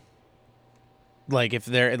point, if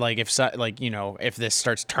this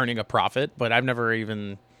starts turning a profit, but I've never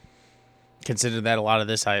even considered that. A lot of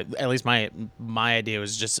this, at least my idea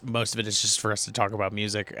was just most of it is just for us to talk about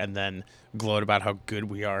music and then gloat about how good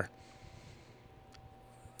we are.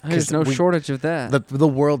 There's no shortage of that. The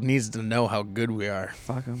world needs to know how good we are.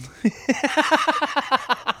 Fuck 'em.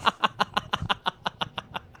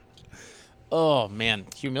 Oh man,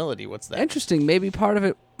 humility. What's that? Interesting. Maybe part of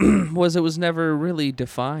it was it was never really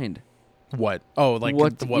defined. What? Oh, like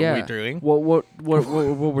what we're doing? What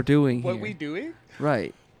we're doing here. What we doing?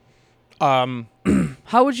 Right.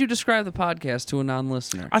 How would you describe the podcast to a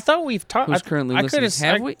non-listener? I thought we've talked. Who's currently listening?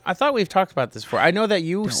 Have we? I thought we've talked about this before. I know that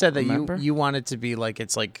you said that remember. you want it to be like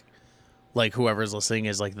it's like whoever's listening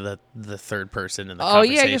is like the third person in the Oh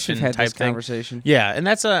conversation. yeah, I guess we've had type this thing. conversation. Yeah, and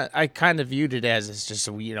that's I kind of viewed it as it's just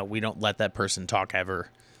we don't let that person talk ever.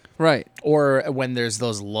 Right. Or when there's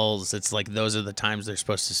those lulls, it's like those are the times they're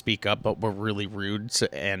supposed to speak up, but we're really rude, so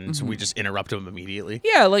we just interrupt them immediately.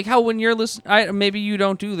 Yeah, like how when you're listening, maybe you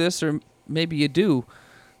don't do this, or maybe you do.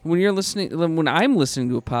 When you're listening, when I'm listening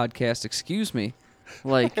to a podcast, excuse me,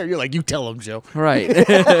 like You're like, you tell them, Joe. right.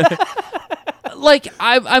 Like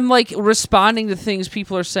I'm like responding to things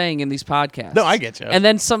people are saying in these podcasts. No, I get you. And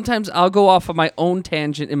then sometimes I'll go off on my own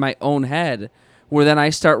tangent in my own head, where then I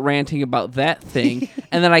start ranting about that thing,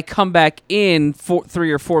 and then I come back in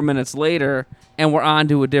 3 or 4 minutes later, and we're on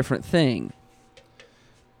to a different thing.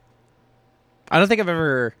 I don't think I've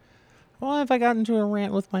ever. Well, have I gotten into a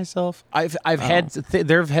rant with myself? I've had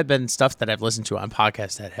there have been stuff that I've listened to on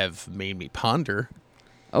podcasts that have made me ponder.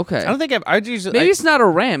 Okay. I don't think I'd usually. Maybe it's not a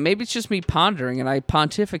rant. Maybe it's just me pondering, and I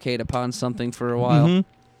pontificate upon something for a while.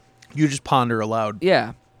 You just ponder aloud.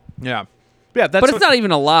 Yeah. Yeah. Yeah. That's But it's not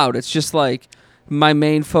even allowed. It's just like my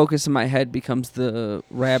main focus in my head becomes the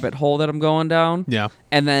rabbit hole that I'm going down. Yeah.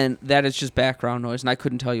 And then that is just background noise, and I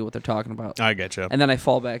couldn't tell you what they're talking about. I get you. And then I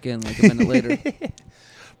fall back in like a minute later.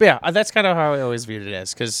 But yeah, that's kind of how I always viewed it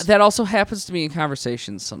as, because That also happens to me in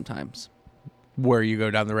conversations sometimes. where you go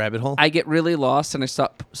down the rabbit hole. I get really lost and I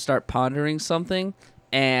start pondering something,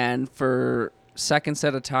 and for seconds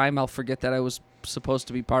at a time, I'll forget that I was supposed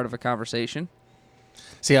to be part of a conversation.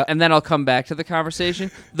 See, And then I'll come back to the conversation.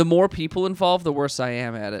 The more people involved, the worse I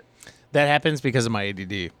am at it. that happens because of my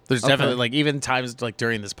ADD. There's definitely like even times like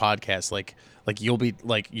during this podcast, like you'll be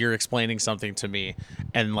like you're explaining something to me,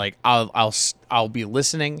 and like I'll be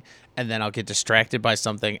listening, and then I'll get distracted by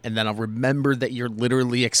something, and then I'll remember that you're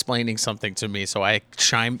literally explaining something to me, so I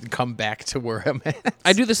come back to where I'm at.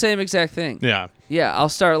 I do the same exact thing. Yeah. Yeah, I'll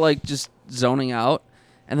start like just zoning out,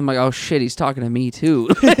 and then I'm like, oh shit, he's talking to me too.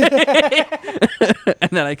 And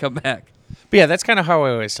then I come back. But yeah, that's kind of how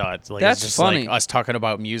I always saw it. Like, That's it's just funny. like us talking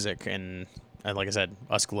about music and like I said,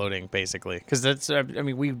 us gloating basically, because that's I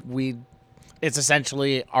mean we it's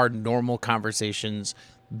essentially our normal conversations,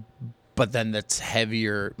 but then that's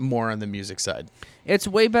heavier, more on the music side. It's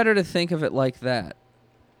way better to think of it like that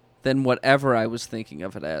than whatever I was thinking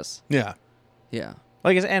of it as. Yeah. Yeah,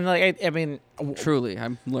 I mean, truly,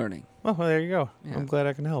 I'm learning. well, there you go. Yeah. I'm glad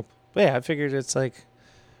I can help. But yeah, I figured it's like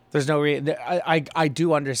there's no I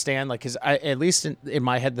do understand, like, because at least in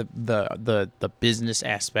my head the business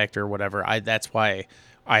aspect or whatever, that's why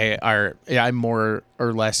I'm more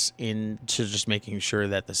or less into just making sure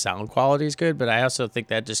that the sound quality is good. But I also think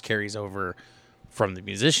that just carries over from the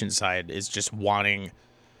musician side, is just wanting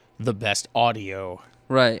the best audio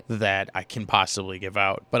Right. that I can possibly give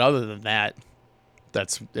out. But other than that,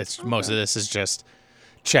 most of this is just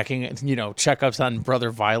checking, checkups on Brother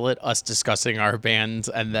Violet, us discussing our bands,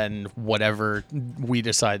 and then whatever we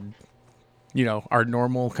decide, our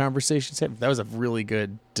normal conversations. That was a really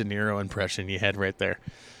good De Niro impression you had right there.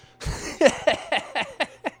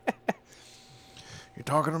 You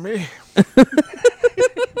talking to me?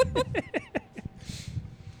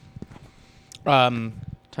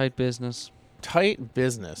 Tight business. Tight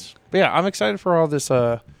business. But yeah, I'm excited for all this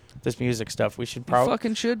this music stuff. We should probably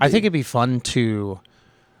fucking should I be. think it'd be fun to.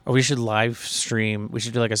 We should live stream. We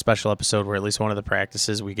should do like a special episode where at least one of the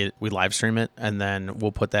practices we live stream it, and then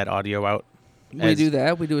we'll put that audio out. We do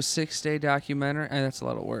that. We do a 6-day documentary, and that's a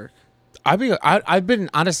lot of work. I've been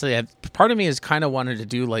honestly, part of me has kind of wanted to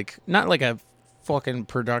do like not like a fucking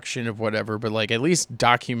production of whatever, but like at least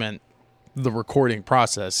document the recording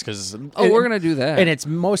process, because we're gonna do that, and it's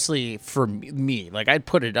mostly for me. Like I'd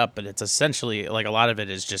put it up, but it's essentially like a lot of it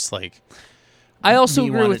is just like. I also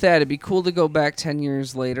agree with that. It'd be cool to go back 10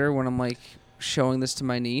 years later when I'm like showing this to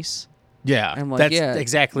my niece. Yeah, I'm like, that's yeah,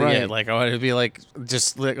 exactly right. it. Like I want to be like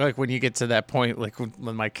just like when you get to that point, like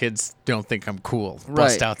when my kids don't think I'm cool, bust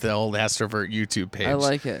Right. out the old Astrovert YouTube page. I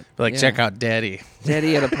like it. Be like, Yeah. check out Daddy.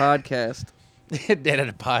 Daddy had a podcast, Dad had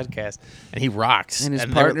a podcast, and he rocks. and his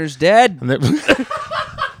they're- partner's dead. and they're-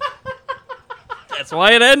 That's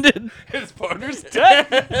why it ended. his partner's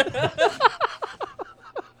dead.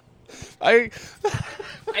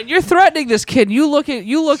 And you're threatening this kid. You look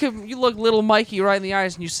little Mikey right in the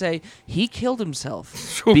eyes, and you say, "He killed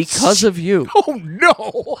himself because of you." Oh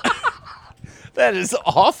no, that is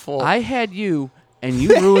awful. I had you, and you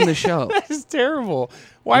ruined the show. That is terrible.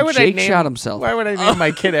 Why And would Jake I name, shot himself. Why would I name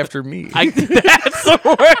my kid after me? That's the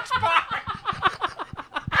worst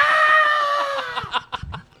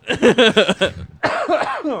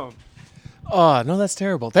Oh no, that's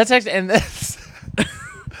terrible. That's actually, and that's.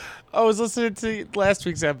 I was listening to last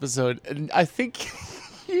week's episode, and I think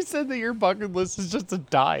you said that your bucket list is just to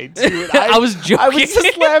die too. And I was joking. I was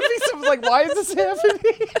just laughing. So I was like, "Why is this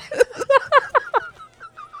happening?"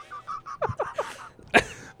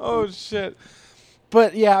 Oh shit!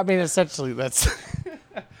 But yeah, I mean, essentially, that's.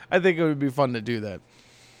 I think it would be fun to do that.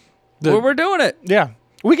 Well, we're doing it. Yeah,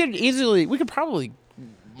 we could probably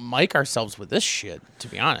mic ourselves with this shit. To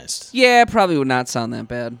be honest. Yeah, probably would not sound that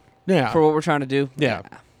bad. Yeah. For what we're trying to do. Yeah.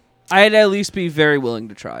 I'd at least be very willing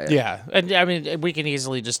to try it. Yeah, and I mean, we can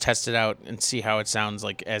easily just test it out and see how it sounds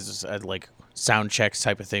like as a, like sound checks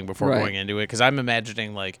type of thing before Right. going into it. Because I'm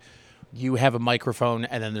imagining like you have a microphone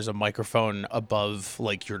and then there's a microphone above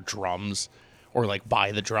like your drums or like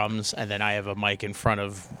by the drums, and then I have a mic in front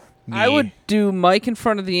of me. I would do mic in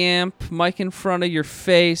front of the amp, mic in front of your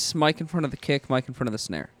face, mic in front of the kick, mic in front of the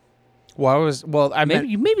snare. I Maybe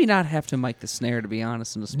you maybe not have to mic the snare, to be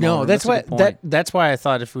honest. In a small No, room. that's a why good point. that's why I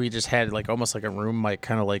thought if we just had like almost like a room mic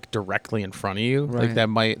kind of like directly in front of you, like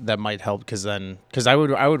Right. that might help because I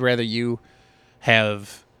would rather you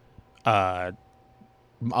have a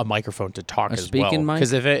microphone to talk A as well, speaking mic?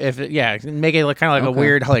 because if it make it like kind of like a Okay.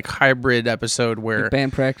 weird like hybrid episode where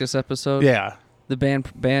band practice episode. yeah The band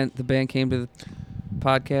came to the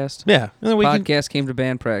podcast. and then we can, Podcast came to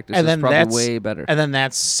band practice. and It's then probably that's way better. and then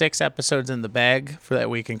that's 6 episodes in the bag for that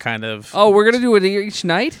we can kind of Oh, we're gonna do it each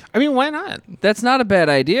night. I mean, why not? That's not a bad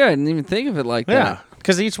idea. I didn't even think of it like Yeah, that.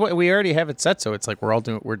 because we already have it set, so it's like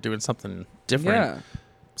we're doing something different. Yeah,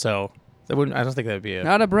 So that wouldn't. I don't think that'd be a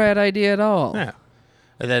not a bad idea at all. yeah.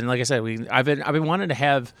 And then, like I said, I've been wanting to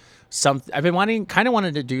have I've been wanting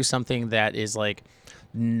to do something that is like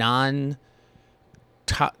not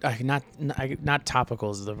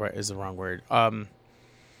topical is the wrong word.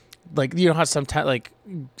 Like you know how sometimes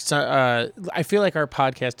I feel like our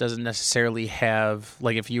podcast doesn't necessarily have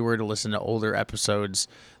like if you were to listen to older episodes,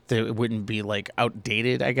 that it wouldn't be like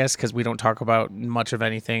outdated. I guess because we don't talk about much of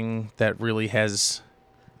anything that really has.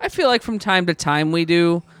 I feel like from time to time we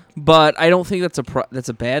do, but I don't think that's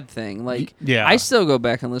a bad thing. Like, Yeah. I still go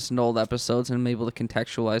back and listen to old episodes and I'm able to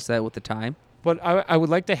contextualize that with the time. But I would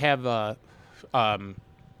like to have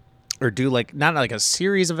or do like not like a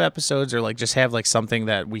series of episodes or like just have like something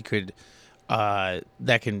that we could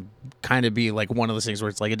that can kind of be like one of those things where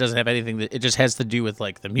it's like it doesn't have anything that it just has to do with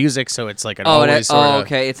like the music, so it's like an always sort of,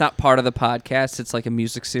 okay. It's not part of the podcast. It's like a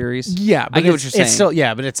music series. yeah, but I get what it's- you're saying. It's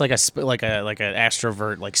still but it's like like an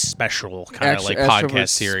Astrovert like special kind of like Extrovert podcast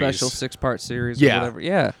series, special 6-part series. Yeah. Or whatever.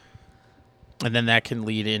 Yeah. and then that can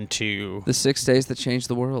lead into The 6 days that changed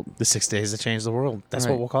the world. the 6 days that changed the world. That's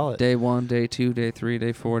Right. what we'll call it. Day 1, day 2, day 3,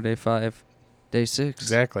 day 4, day 5, day 6.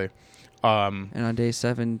 Exactly. And on day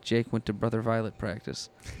 7, Jake went to Brother Violet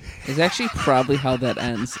practice. It's actually probably how that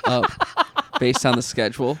ends up based on the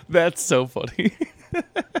schedule. That's so funny.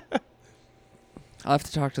 I'll have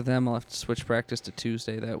to talk to them. I'll have to switch practice to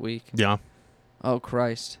Tuesday that week. Yeah, Oh,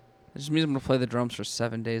 Christ. It just means I'm going to play the drums for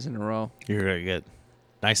 7 days in a row. you're gonna get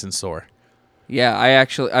nice and sore. Yeah,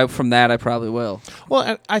 from that, I probably will.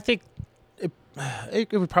 Well, I think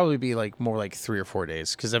it would probably be like more like 3 or 4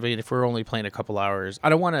 days because I mean, if we're only playing a couple hours, I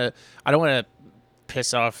don't want to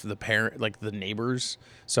piss off the the neighbors.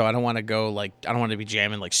 So I don't want to be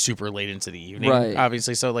jamming like super late into the evening, Right.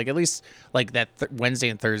 obviously. So like at least like that Wednesday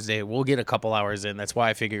and Thursday, we'll get a couple hours in. That's why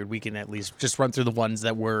I figured we can at least just run through the ones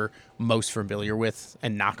that we're most familiar with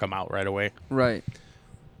and knock them out right away. Right.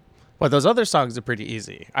 But those other songs are pretty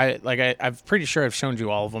easy. I'm pretty sure I've shown you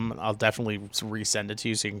all of them. I'll definitely resend it to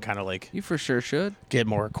you so you can kind of like You for sure should. get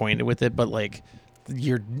more acquainted with it. But like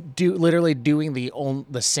you're literally doing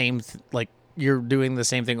you're doing the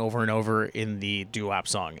same thing over and over in the doo-wop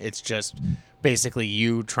song. It's just basically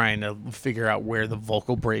you trying to figure out where the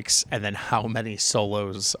vocal breaks and then how many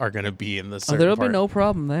solos are going to be in the certain There'll part. be no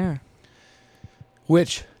problem there.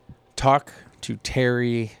 Which talk to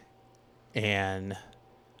Terry and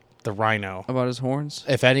the Rhino. About his horns?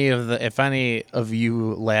 If any of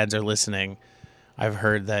you lads are listening, I've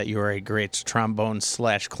heard that you are a great trombone /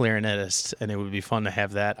 clarinetist, and it would be fun to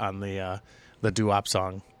have that on the doo-wop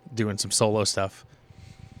song, doing some solo stuff.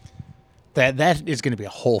 That is going to be a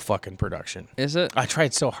whole fucking production. Is it? I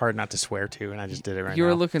tried so hard not to swear to, and I just did it right You now.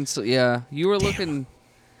 were looking, you were looking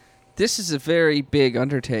This is a very big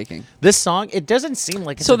undertaking. This song, it doesn't seem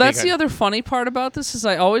like it's So a big that's the other funny part about this is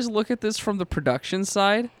I always look at this from the production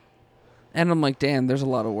side, and I'm like, damn, there's a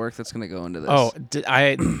lot of work that's going to go into this. Oh,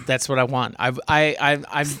 that's what I want. I'm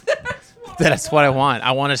that's what I want.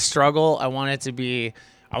 I want to struggle. I want it to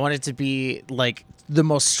be like the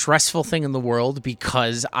most stressful thing in the world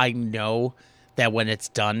because I know that when it's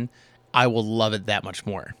done, I will love it that much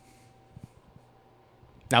more.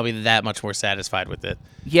 I'll be that much more satisfied with it.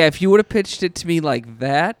 Yeah, if you would have pitched it to me like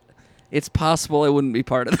that, it's possible I wouldn't be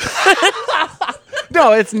part of it.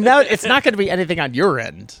 No, it's not going to be anything on your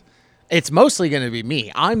end. It's mostly going to be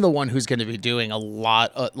me. I'm the one who's going to be doing a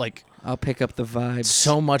lot of, like... I'll pick up the vibes.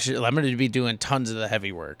 So much. I'm going to be doing tons of the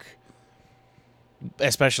heavy work.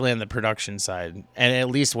 Especially on the production side. And at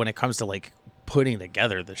least when it comes to, like, putting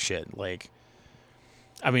together the shit. Like,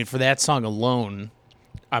 I mean, for that song alone...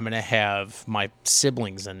 I'm going to have my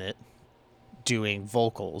siblings in it doing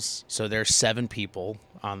vocals. So there's 7 people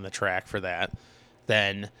on the track for that.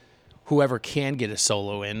 Then whoever can get a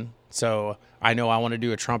solo in. So I know I want to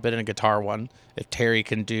do a trumpet and a guitar one. If Terry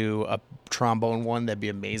can do a trombone one, that'd be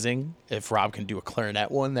amazing. If Rob can do a clarinet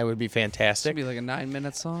one, that would be fantastic. It'd be like a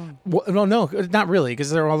 9-minute song. Well, no, not really, because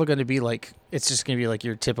they're all going to be like, it's just going to be like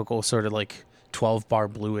your typical sort of like 12-bar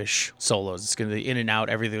bluish solos. It's going to be in and out,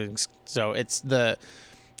 everything's, so it's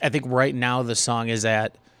I think right now the song is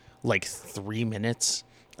at like 3 minutes.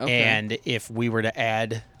 Okay. And if we were to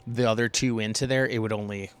add the other 2 into there, it would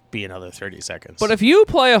only be another 30 seconds. But if you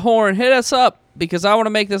play a horn, hit us up because I want to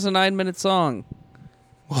make this a 9-minute song.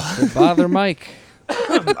 Don't bother Mike.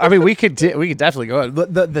 I mean, we could definitely go.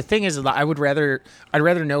 The thing is, I'd rather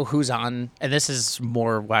know who's on, and this is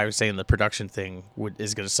more why I was saying the production thing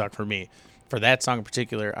is going to suck for me. For that song in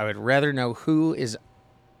particular, I would rather know who is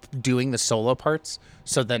doing the solo parts,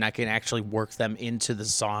 so then I can actually work them into the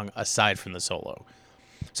song aside from the solo.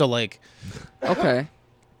 So like, okay,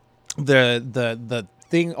 the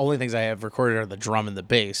only things I have recorded are the drum and the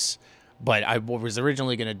bass, but I was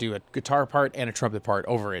originally going to do a guitar part and a trumpet part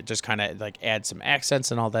over it, just kind of like add some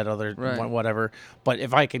accents and all that other whatever. But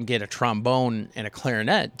if I can get a trombone and a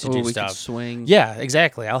clarinet to do stuff, swing. Yeah,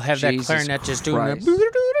 exactly. I'll have Jesus that clarinet just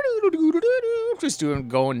doing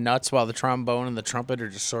going nuts while the trombone and the trumpet are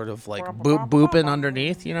just sort of like booping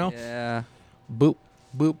underneath, you know? Yeah. Boop,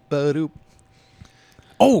 boop, ba-doop.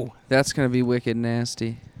 Oh! That's going to be wicked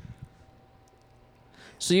nasty.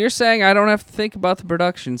 So you're saying I don't have to think about the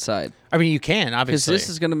production side? I mean, you can, obviously. Because this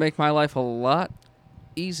is going to make my life a lot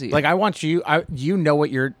easier. Like, I want you... you know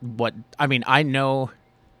I know...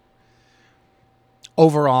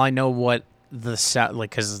 Overall, I know what...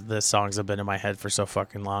 because the songs have been in my head for so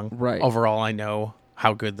fucking long. Right. Overall, I know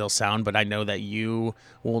how good they'll sound, but I know that you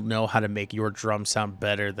will know how to make your drums sound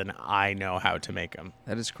better than I know how to make them.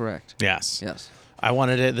 That is correct. Yes. Yes. I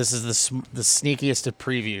wanted it. This is the sneakiest of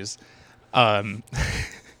previews.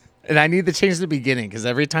 And I need to change the beginning because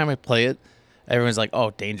every time I play it, everyone's like,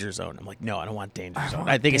 "Oh, Danger Zone." I'm like, "No, I don't want Danger Zone."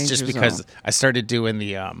 I think it's just because I started doing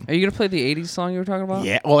the. Are you gonna play the '80s song you were talking about?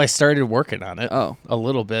 Yeah. Well, I started working on it. Oh, a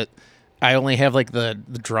little bit. I only have like the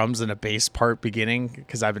drums and a bass part beginning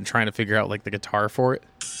because I've been trying to figure out like the guitar for it.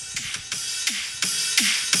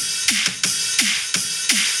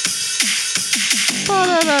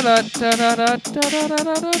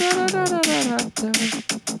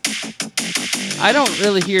 I don't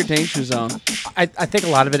really hear Danger Zone. I think a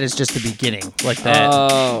lot of it is just the beginning, like that.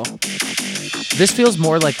 Oh, this feels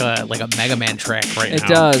more like a Mega Man track right now. It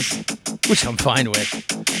does, which I'm fine with.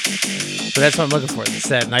 So that's what I'm looking for. It's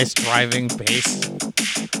that nice driving bass.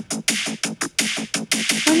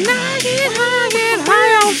 When I get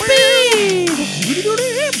high on speed.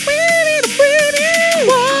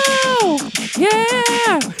 Whoa,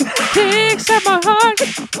 yeah, kickstart my heart.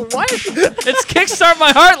 What? It's Kickstart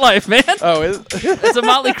My Heart Life, man. Oh, it's a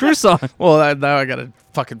Motley Crue song. Well, now I gotta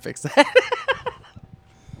fucking fix that.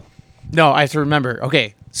 No, I have to remember.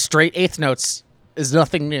 Okay, straight eighth notes is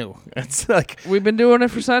nothing new. It's like we've been doing it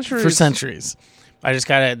for centuries. For centuries. I just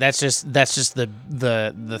gotta. That's just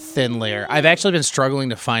the thin layer. I've actually been struggling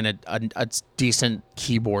to find a decent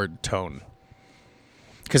keyboard tone.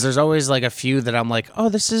 Because there's always like a few that I'm like, oh,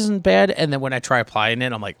 this isn't bad, and then when I try applying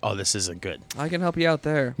it, I'm like, oh, this isn't good. I can help you out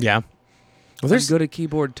there. Yeah. Well, I'm good at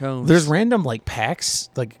keyboard tones. There's random like packs,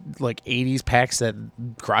 like 80s packs that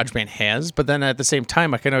GarageBand has, but then at the same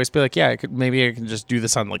time, I can always be like, yeah, maybe I can just do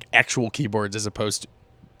this on like actual keyboards as opposed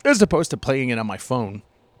to playing it on my phone.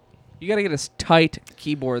 You got to get a tight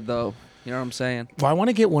keyboard though. You know what I'm saying? Well, I want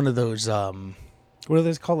to get one of those. what are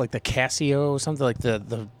those called? Like the Casio, something like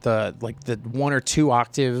the like the 1 or 2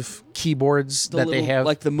 octave keyboards that they have,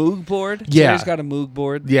 like the Moog board. Yeah. Jerry's got a Moog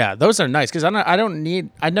board. Yeah, those are nice because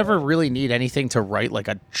I never really need anything to write like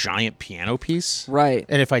a giant piano piece. Right.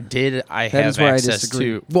 And if I did, I That have is where I access disagree.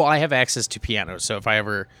 to. Well, I have access to pianos, so if I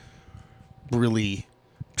ever really,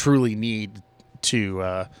 truly need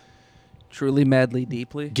to Truly, madly,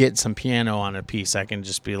 deeply. get some piano on a piece, I can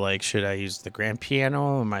just be like, should I use the grand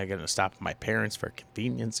piano? Am I going to stop at my parents for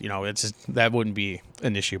convenience? You know, it's just, that wouldn't be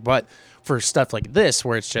an issue. But for stuff like this,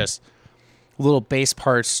 where it's just little bass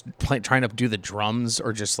parts, trying to do the drums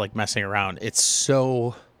or just like messing around, it's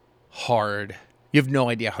so hard. You have no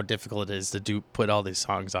idea how difficult it is to put all these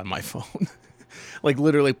songs on my phone. Like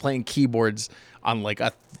literally playing keyboards on like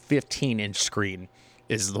a 15-inch screen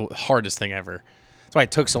is the hardest thing ever. That's why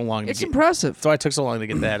it took so long. It's impressive. So I took so long to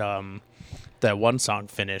get that one song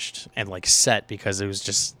finished and like set because it was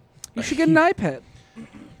just. You should get an iPad.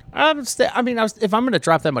 If I'm gonna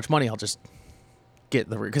drop that much money, I'll just get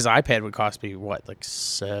because iPad would cost me what, like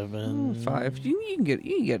 $7, $5. You can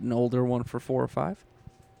get an older one for $4 or $5.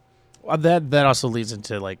 Well, that also leads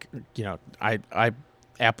into like, you know,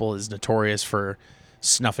 Apple is notorious for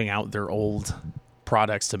snuffing out their old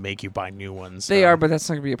products to make you buy new ones. They are, but that's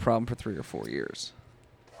not gonna be a problem for 3 or 4 years.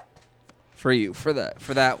 For you, for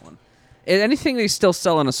that one. Anything they still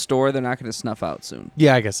sell in a store, they're not going to snuff out soon.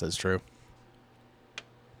 Yeah, I guess that's true.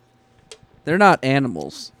 They're not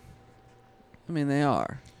animals. I mean, they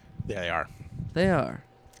are. Yeah, they are. They are.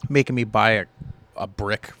 Making me buy a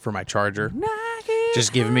brick for my charger.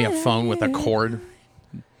 Just giving me a phone with a cord.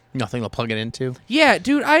 Nothing to plug it into. Yeah,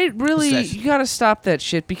 dude, you got to stop that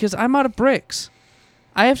shit because I'm out of bricks.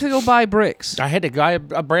 I have to go buy bricks. I had to buy a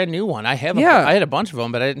brand new one. I had a bunch of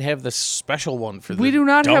them, but I didn't have the special one for the we do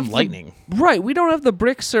not dumb have lightning. Right, we don't have the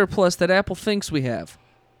brick surplus that Apple thinks we have.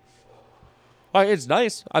 Well, it's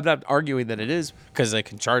nice. I'm not arguing that it is because I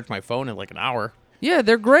can charge my phone in like an hour. Yeah,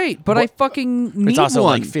 they're great, but I fucking need It's also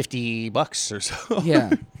one. like $50 or so.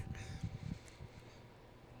 Yeah.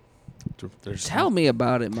 There's Tell me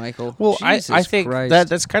about it, Michael. Well, Jesus I think Christ.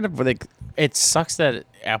 that's kind of like, it sucks that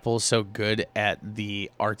Apple is so good at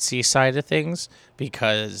the artsy side of things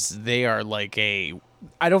because they are like I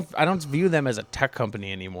don't view them as a tech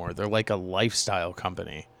company anymore. They're like a lifestyle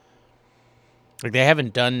company. Like they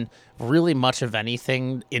haven't done really much of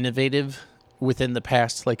anything innovative within the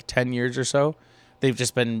past like 10 years or so. They've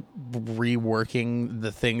just been reworking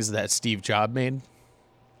the things that Steve Jobs made.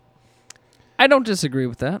 I don't disagree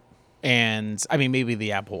with that. And I mean, maybe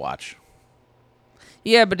the Apple Watch.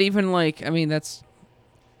 Yeah, but even like, I mean, he's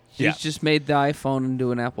Yeah. just made the iPhone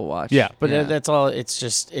into an Apple Watch. Yeah, but that's all. It's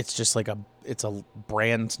just like it's a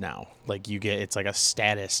brand now. Like it's like a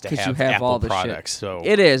status to have, you have Apple all the products. shit. So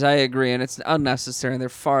It is, I agree, and it's unnecessary, and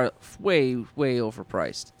they're way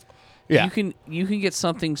overpriced. yeah, You can get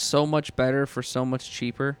something so much better for so much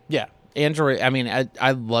cheaper. yeah. Android. I mean,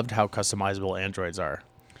 I loved how customizable Androids are.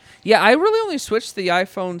 Yeah, I really only switched the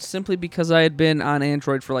iPhone simply because I had been on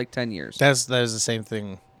Android for like 10 years. That was the same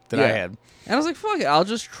thing that I had. And I was like, fuck it, I'll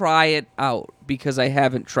just try it out because I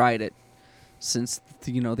haven't tried it since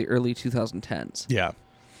the early 2010s. Yeah,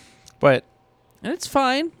 but And it's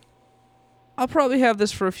fine. I'll probably have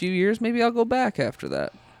this for a few years. Maybe I'll go back after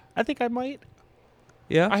that. I think I might.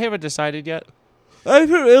 Yeah? I haven't decided yet. I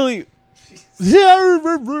haven't really... Yeah, I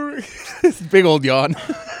remember. Big old yawn.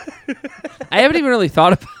 I haven't even really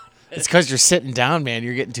thought about it. It's because you're sitting down, man.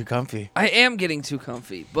 You're getting too comfy. I am getting too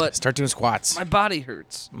comfy, but Start doing squats. my body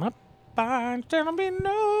hurts. My body's telling me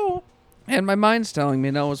no. And my mind's telling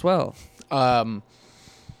me no as well.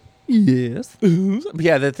 Yes.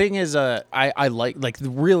 Yeah, the thing is, I like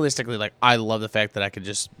realistically, like I love the fact that I could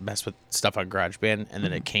just mess with stuff on GarageBand and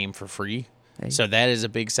then it came for free. Hey. So that is a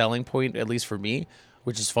big selling point, at least for me,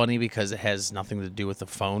 which is funny because it has nothing to do with the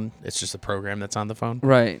phone. It's just a program that's on the phone.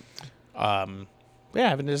 Right. Yeah, I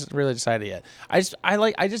haven't really decided yet. I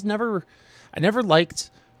never liked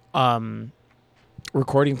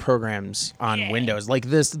recording programs on Windows. Like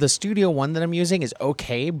the Studio One that I'm using is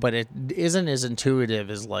okay, but it isn't as intuitive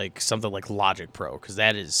as like something like Logic Pro, because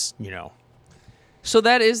that is, So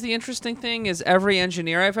that is the interesting thing is every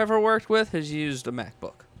engineer I've ever worked with has used a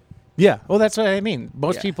MacBook. Yeah. Well, that's what I mean.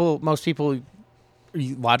 Most Yeah. people,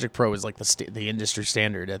 Logic Pro is like the industry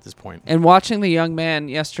standard at this point. And watching the young man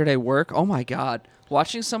yesterday work, oh my God.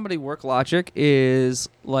 Watching somebody work Logic is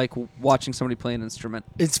like watching somebody play an instrument.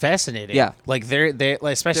 It's fascinating. Yeah. Like they're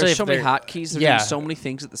like, especially There's if so many they're- hotkeys. They're yeah. doing so many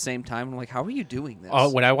things at the same time. I'm like, how are you doing this? Oh,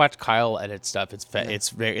 when I watch Kyle edit stuff,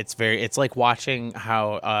 it's like watching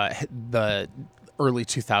how the early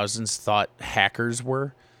 2000s thought hackers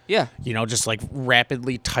were. Yeah. You know, just like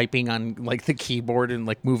rapidly typing on like the keyboard and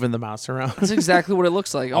like moving the mouse around. That's exactly what it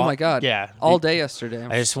looks like. Oh my god. Yeah. All day yesterday.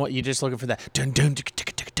 I just want you just looking for that. Dun, dun, tick,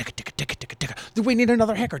 tick, tick, tick, tick, tick, tick, tick. We need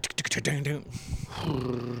another hacker. Tick, tick, tick, dun, dun.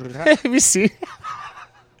 Have you seen?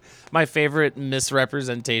 My favorite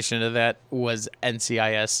misrepresentation of that was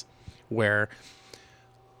NCIS, where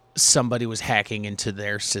somebody was hacking into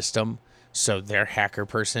their system. So their hacker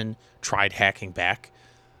person tried hacking back,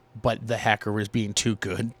 but the hacker was being too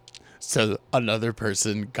good. So another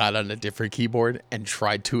person got on a different keyboard and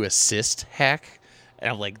tried to assist hack. And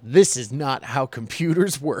I'm like, this is not how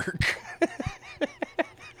computers work.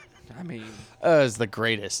 I mean, It was the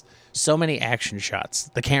greatest. So many action shots.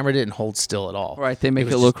 The camera didn't hold still at all. right? They make it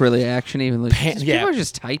was look really action even. Like, these yeah. people are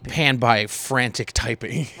just typing. Panned by frantic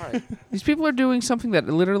typing. Right. These people are doing something that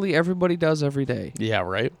literally everybody does every day. Yeah,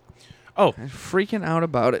 right? Oh, I'm freaking out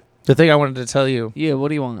about it. the thing I wanted to tell you, Yeah, what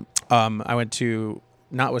do you want? I went to,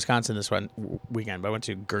 not Wisconsin this weekend, but I went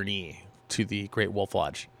to Gurnee to the Great Wolf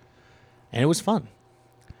Lodge. And it was fun.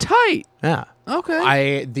 Tight. Yeah.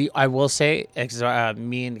 Okay. I will say,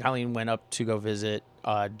 me and Colleen went up to go visit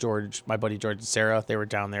George, my buddy George and Sarah. They were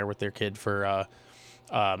down there with their kid for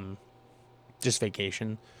just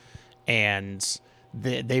vacation, and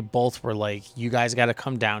they both were like, "You guys got to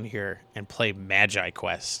come down here and play Magi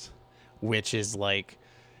Quest," which is like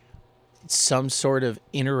some sort of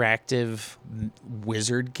interactive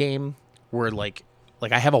wizard game where like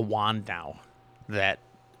I have a wand now that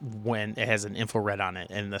when it has an infrared on it,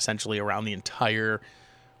 and essentially around the entire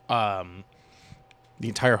hotel,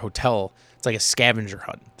 it's like a scavenger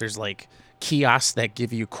hunt. There's like kiosks that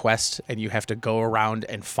give you quests, and you have to go around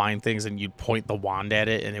and find things, and you'd point the wand at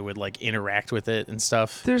it and it would like interact with it and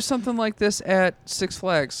stuff. There's something like this at Six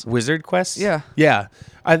Flags. Wizard Quest? Yeah.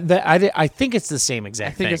 I think it's the same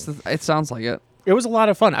exact thing. It sounds like it. It was a lot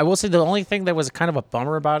of fun. I will say the only thing that was kind of a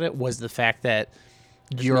bummer about it was the fact that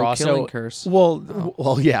you're no also killing curse.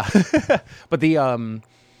 Well, yeah. But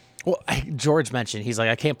George mentioned, he's like,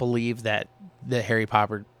 I can't believe that the Harry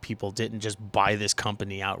Potter people didn't just buy this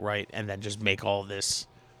company outright and then just make all this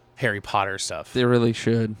Harry Potter stuff. They really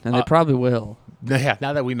should, and they probably will. Yeah,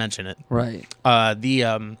 now that we mention it. Right.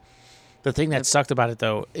 The thing that sucked about it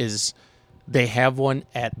though is they have one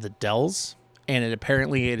at the Dells, and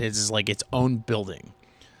it is like its own building.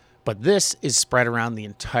 But this is spread around the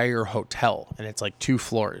entire hotel, and it's like 2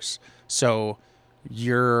 floors. So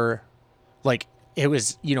you're like, it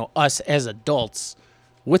was, us as adults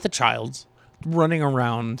with a child running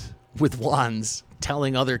around with wands,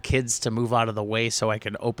 telling other kids to move out of the way so I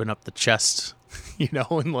can open up the chest,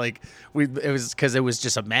 and like it was because it was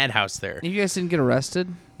just a madhouse there. You guys didn't get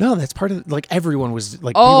arrested? No, that's part of like everyone was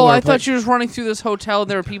like. Oh, I thought you were just running through this hotel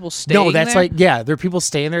and there were people staying. No, that's there? like there are people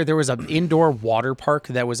staying there. There was an indoor water park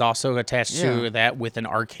that was also attached to that with an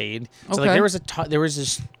arcade. So like there was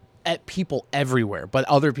just people everywhere, but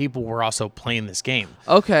other people were also playing this game.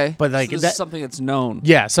 Okay, but like so this is something that's known.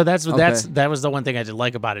 Yeah, so that was the one thing I did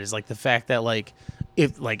like about it is like the fact that like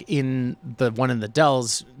if like in the one in the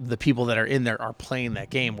Dells, the people that are in there are playing that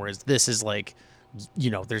game, whereas this is like,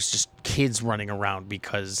 there's just kids running around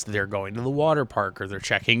because they're going to the water park or they're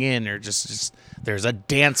checking in or just there's a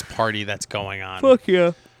dance party that's going on. Fuck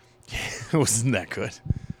yeah. It wasn't that good.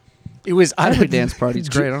 It was. I have a dance party. It's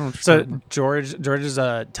great. I don't know what you're talking George is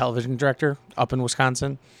a television director up in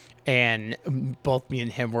Wisconsin, and both me and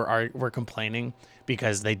him were complaining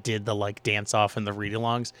because they did the like dance off and the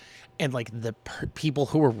read-alongs, and like the people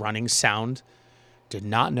who were running sound did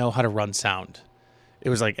not know how to run sound. It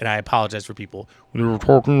was like, and I apologize for people when they were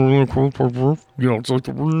talking really close, it's like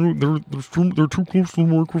they're too close to the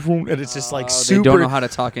microphone, and it's just like super. They don't know how to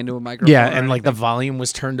talk into a microphone. Yeah, and like the volume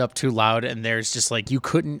was turned up too loud, and there's just like you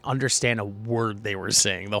couldn't understand a word they were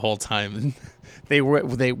saying the whole time. We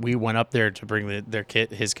went up there to bring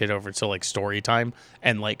his kid over to like story time,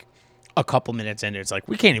 and like a couple minutes in, it's like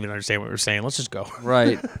we can't even understand what we're saying. Let's just go.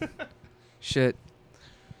 Right. Shit.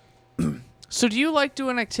 So do you like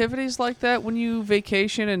doing activities like that when you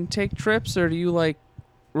vacation and take trips, or do you like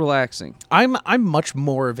relaxing? I'm much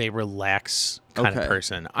more of a relax kind of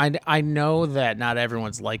person. I know that not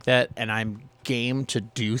everyone's like that, and I'm game to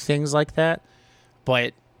do things like that.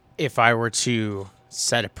 But if I were to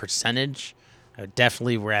set a percentage, I would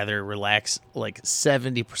definitely rather relax like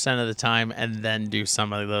 70% of the time and then do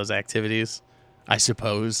some of those activities, I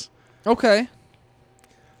suppose. Okay.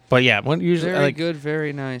 But yeah, usually very good,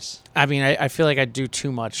 very nice. I mean, I feel like I do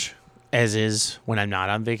too much as is when I'm not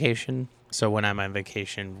on vacation. So when I'm on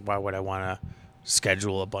vacation, why would I want to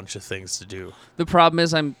schedule a bunch of things to do? The problem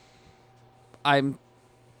is I'm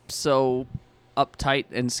so uptight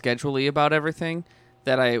and schedule-y about everything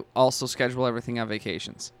that I also schedule everything on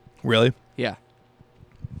vacations. Really? Yeah.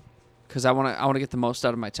 Because I want to get the most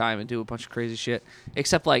out of my time and do a bunch of crazy shit.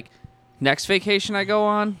 Except like next vacation I go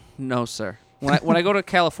on, no sir. When I go to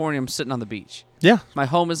California, I'm sitting on the beach. Yeah. My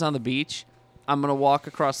home is on the beach. I'm gonna walk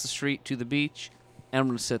across the street to the beach, and I'm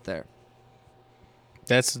gonna sit there.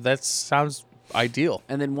 That sounds ideal.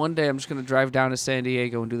 And then one day I'm just gonna drive down to San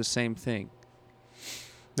Diego and do the same thing.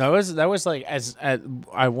 That was like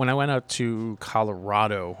when I went out to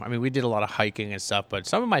Colorado. I mean, we did a lot of hiking and stuff, but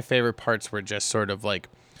some of my favorite parts were just sort of like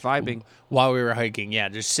Vibing. while we were hiking. Yeah,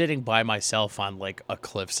 just sitting by myself on like a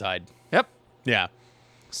cliffside. Yep. Yeah.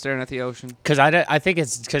 Staring at the ocean. Because I think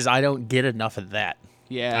it's because I don't get enough of that.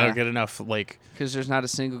 Yeah. I don't get enough like Because there's not a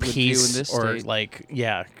single good view in peace this or state. like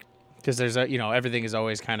because there's everything is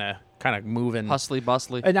always kind of moving. Hustly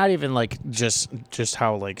bustly. And not even like just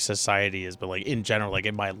how like society is, but like in general, like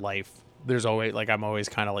in my life, there's always like I'm always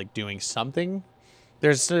kind of like doing something.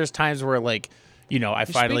 There's times where like I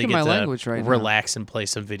finally speaking get my to language right now. relax and play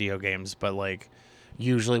some video games, but like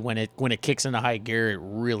usually when it kicks into high gear, it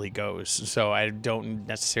really goes. So I don't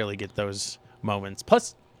necessarily get those moments.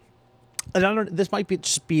 Plus, I don't know. This might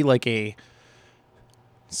just be like a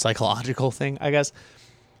psychological thing, I guess.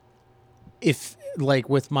 If like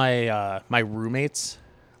with my my roommates,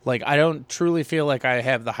 like I don't truly feel like I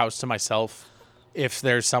have the house to myself if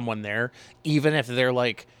there's someone there, even if they're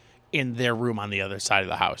like in their room on the other side of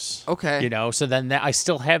the house. Okay. So then I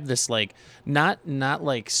still have this like not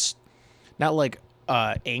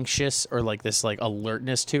anxious or like this like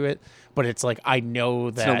alertness to it, but it's like I know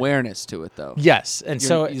that It's an awareness to it, though. Yes, and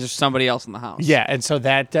so there's somebody else in the house. yeah, and so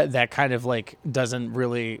that kind of like doesn't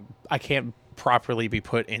really I can't properly be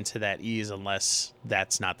put into that ease unless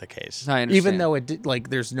that's not the case. I understand. Even though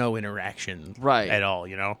there's no interaction Right. at all,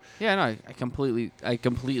 Yeah, no, I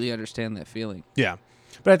completely understand that feeling. Yeah,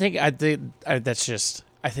 but I think that's just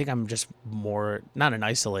I think I'm just more not an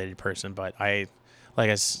isolated person, but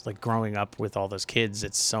like growing up with all those kids,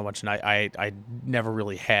 it's so much. I never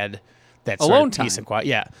really had that sort Alone of peace time. and quiet.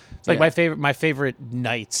 Yeah, it's like Yeah. my favorite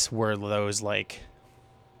nights were those like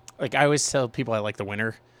I always tell people I like the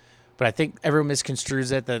winter, but I think everyone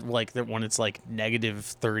misconstrues it that when it's like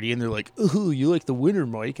 -30 and they're like, "Ooh, you like the winter,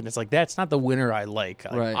 Mike?" And it's like that's not the winter I like.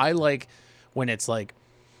 Right. I like when it's like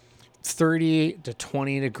 30 to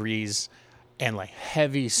 20 degrees and like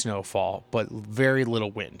heavy snowfall, but very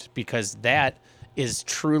little wind, because that is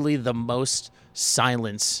truly the most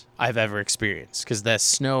silence I've ever experienced, because the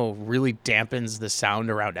snow really dampens the sound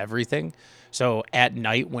around everything. So at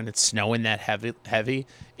night when it's snowing that heavy,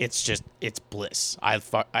 it's bliss.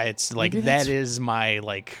 It's like Maybe that that's- is my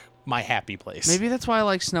my happy place. Maybe that's why I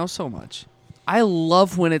like snow so much. I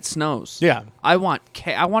love when it snows. Yeah. I want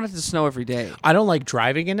it to snow every day. I don't like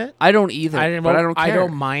driving in it. I don't either. But I don't care. I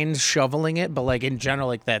don't mind shoveling it, but like in general,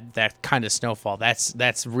 like that kind of snowfall, that's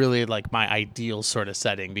really like my ideal sort of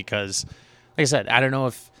setting, because, like I said, I don't know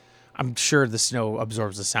if I'm sure the snow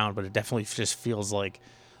absorbs the sound, but it definitely just feels like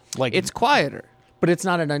It's quieter. but it's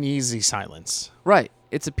not an uneasy silence. Right.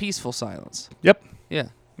 It's a peaceful silence. Yep, Yeah.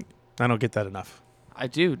 I don't get that enough.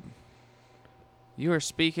 Dude, you are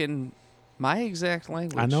speaking my exact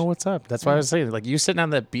language. I know what's up. That's why I was saying, like, you sitting on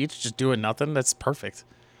that beach just doing nothing. That's perfect.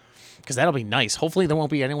 Because that'll be nice. Hopefully there won't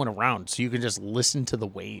be anyone around, so you can just listen to the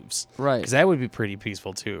waves. Right. Because that would be pretty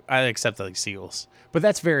peaceful too. I except like seagulls, but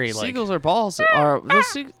that's very like Seagulls are balls.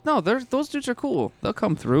 Those dudes are cool. They'll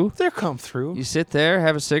come through. they'll come through. You sit there,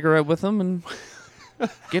 have a cigarette with them, and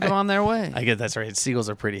get them on their way. I get that's right. Seagulls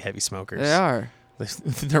are pretty heavy smokers. They are.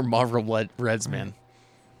 They're Marlboro Reds, man.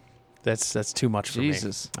 That's too much for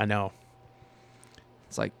Jesus. me. I know.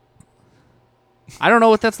 It's like, I don't know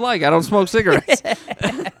what that's like. I don't smoke cigarettes.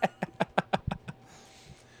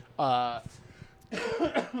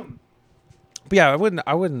 But yeah,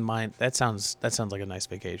 I wouldn't mind. That sounds like a nice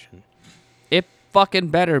vacation. It fucking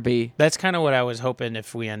better be. That's kind of what I was hoping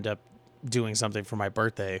if we end up doing something for my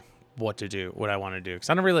birthday, what I want to do. Because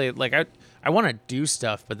I don't really, like, I want to do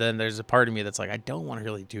stuff, but then there's a part of me that's like, I don't want to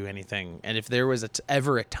really do anything. And if there was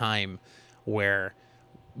ever a time where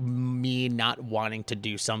me not wanting to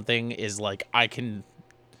do something is like, I can,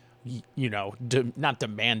 not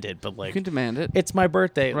demand it, but like, You can demand it. it's my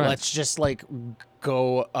birthday. Right. Let's just like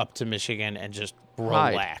go up to Michigan and just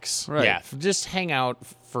relax. Right. Yeah. Just hang out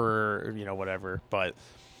for, whatever. But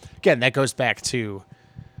again, that goes back to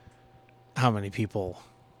how many people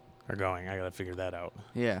are going. I got to figure that out.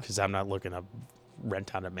 Yeah. Because I'm not looking to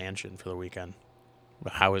rent out a mansion for the weekend.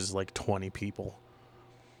 How is like 20 people?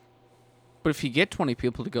 But if you get 20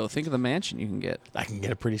 people to go, think of the mansion you can get. I can get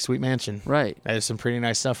a pretty sweet mansion. Right. There's some pretty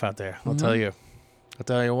nice stuff out there. I'll tell you. I'll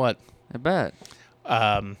tell you what. I bet.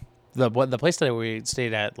 the place that we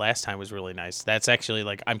stayed at last time was really nice. That's actually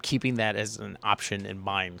like I'm keeping that as an option in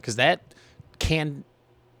mind because that can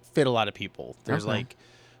fit a lot of people. There's Okay. like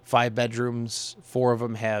 5 bedrooms. 4 of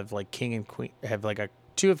them have like king and queen. Have like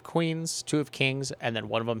 2 of queens, 2 of kings, and then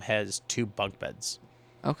one of them has 2 bunk beds.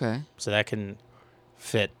 Okay. So that can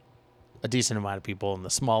fit a decent amount of people, and the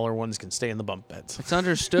smaller ones can stay in the bunk beds. It's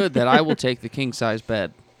understood that I will take the king size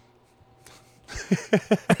bed.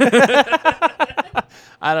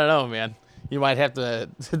 I don't know, man. You might have to,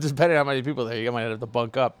 depending on how many people there, you might have to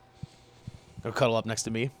bunk up or cuddle up next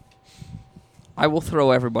to me. I will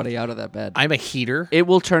throw everybody out of that bed. I'm a heater. It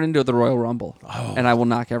will turn into the Royal Rumble, and I will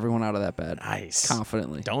knock everyone out of that bed. Nice.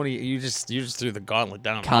 Confidently. Don't you just threw the gauntlet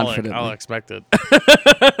down. Confidently. I'll expect it.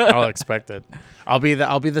 I'll expect it. I'll be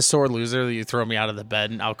the sore loser that you throw me out of the bed,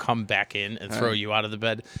 and I'll come back in and throw you out of the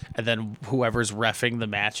bed, and then whoever's reffing the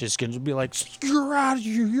match is going to be like, "You're out of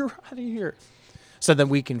here! You're out of here!" So then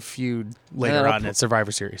we can feud later I'll on at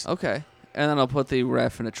Survivor Series. Okay. And then I'll put the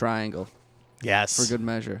ref in a triangle Yes. for good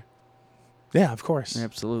measure. Yeah, of course.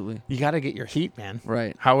 Absolutely. You got to get your heat, man.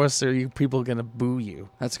 Right. How else are you people going to boo you?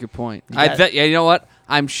 That's a good point. You I got- bet. Yeah, you know what?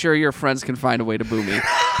 I'm sure your friends can find a way to boo me.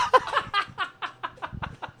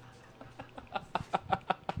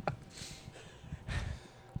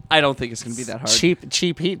 I don't think it's going to be that hard.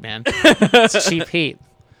 Cheap heat, man. It's cheap heat.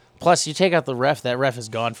 Plus, you take out the ref, that ref is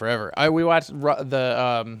gone forever. We watched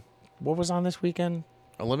the what was on this weekend?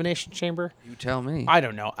 Elimination Chamber. You tell me. I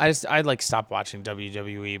don't know. I like stopped watching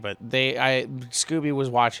WWE, but Scooby was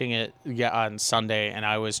watching it on Sunday, and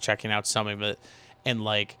I was checking out some of it, and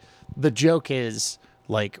like the joke is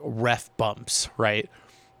like ref bumps, right?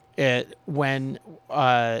 When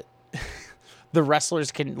the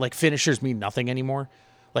wrestlers can like finishers mean nothing anymore.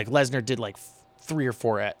 Like Lesnar did like 3 or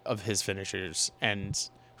 4 of his finishers, and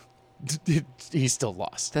he still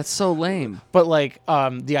lost. That's so lame. But like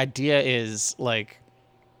the idea is like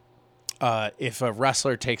if a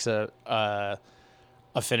wrestler takes a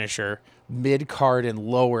finisher mid card and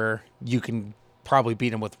lower, you can probably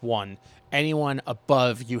beat him with 1. Anyone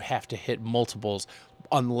above, you have to hit multiples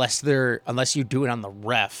unless you do it on the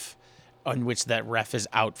ref, on which that ref is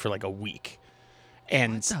out for like a week.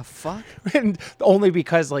 And What the fuck? and only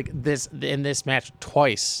because like in this match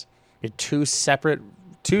twice, two separate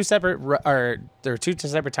times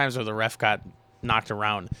where the ref got knocked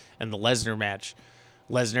around. In the Lesnar match,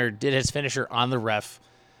 Lesnar did his finisher on the ref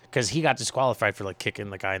because he got disqualified for like kicking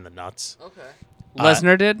the guy in the nuts. Okay.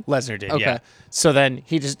 Lesnar did? Lesnar did, Okay. yeah. So then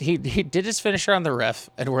he did his finisher on the ref,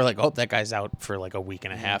 and we're like, oh, that guy's out for like a week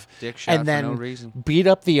and a half. Dick shot and then for no reason. beat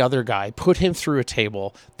up the other guy, put him through a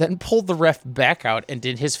table, then pulled the ref back out and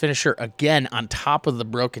did his finisher again on top of the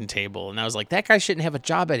broken table. And I was like, that guy shouldn't have a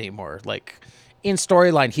job anymore. Like, in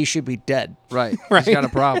storyline, he should be dead. Right. Right? He's got a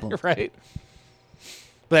problem. Right.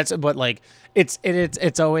 But like this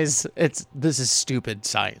is stupid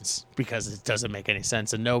science because it doesn't make any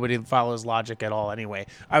sense and nobody follows logic at all anyway.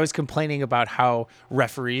 I was complaining about how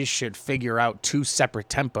referees should figure out 2 separate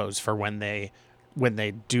tempos for when they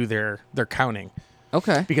do their counting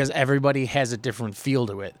Okay. because everybody has a different feel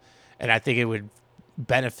to it. And I think it would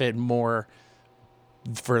benefit more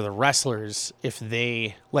for the wrestlers if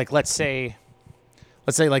they like let's say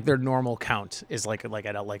like their normal count is like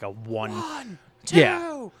at a 1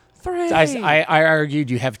 2, 3. I argued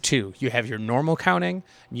you have 2. You have your normal counting.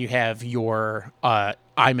 You have your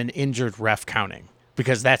I'm an injured ref counting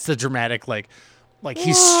because that's the dramatic like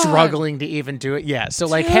he's struggling to even do it. Yeah. So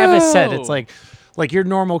like have it said, it's like your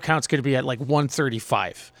normal count's going to be at like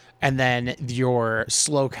 135, and then your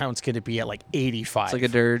slow count's going to be at like 85. It's like a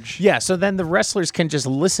dirge. Yeah. So then the wrestlers can just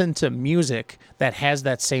listen to music that has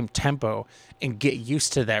that same tempo and get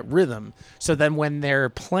used to that rhythm. So then when they're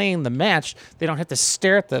playing the match, they don't have to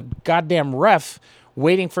stare at the goddamn ref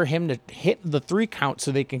waiting for him to hit the 3 count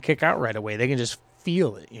so they can kick out right away. They can just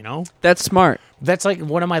feel it, you know? That's smart. That's like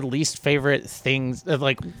one of my least favorite things.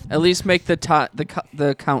 Like, At least make the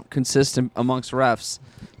count consistent amongst refs,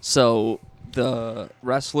 so the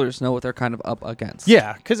wrestlers know what they're kind of up against.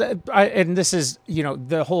 yeah, because and this is,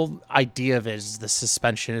 the whole idea of it is the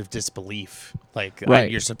suspension of disbelief. Like,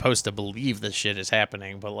 Right. you're supposed to believe this shit is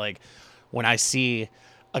happening, but like when I see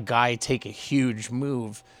a guy take a huge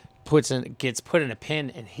move, gets put in a pin,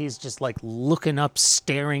 and he's just like looking up,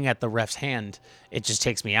 staring at the ref's hand, it just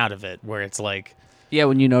takes me out of it. Where it's like, Yeah,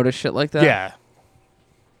 when you notice shit like that. yeah,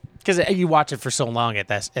 because you watch it for so long, at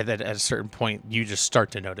a certain point, you just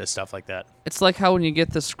start to notice stuff like that. It's like how when you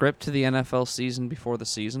get the script to the NFL season before the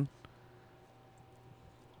season.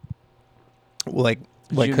 Like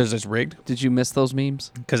you- because it's rigged. Did you miss those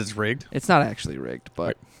memes? Because it's rigged. It's not actually rigged,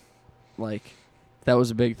 but like that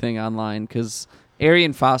was a big thing online because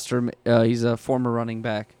Arian Foster, he's a former running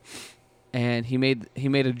back, and he made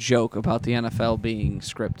a joke about the NFL being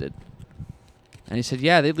scripted. And he said,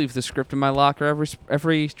 "Yeah, they leave the script in my locker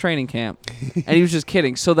every training camp," and he was just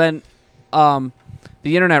kidding. So then, the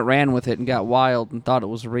internet ran with it and got wild and thought it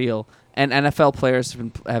was real. And NFL players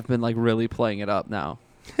have been like really playing it up now.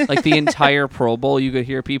 Like the entire Pro Bowl, you could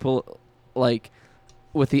hear people like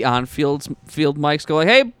with the field mics go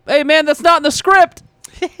like, "Hey, man, that's not in the script."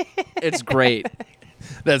 It's great.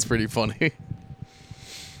 That's pretty funny.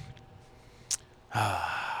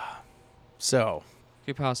 So,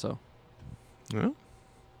 Que paso? well,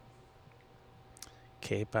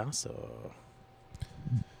 que paso?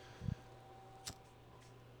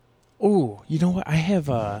 Oh, you know what? I have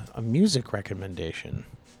a music recommendation.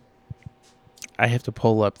 I have to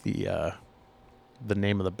pull up the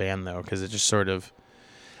name of the band though, because it just sort of,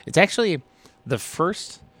 it's actually the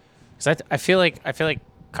first. Because I feel like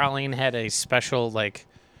Colleen had a special like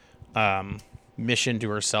mission to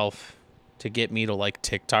herself to get me to like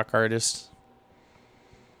TikTok artists,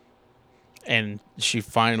 and she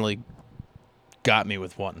finally got me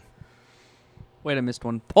with one. Wait, I missed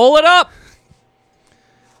one. Pull it up.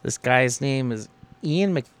 This guy's name is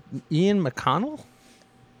Ian McConnell.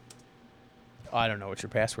 Oh, I don't know what your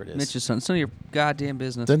password is. Mitch's son. It's none of your goddamn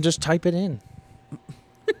business. Then just type it in.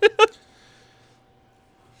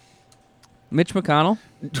 Mitch McConnell?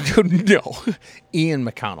 No, Ian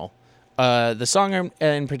McConnell. The song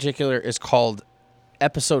in particular is called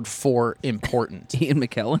Episode 4 Important. Ian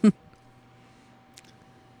McKellen?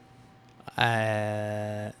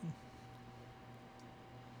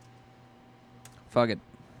 Fuck it.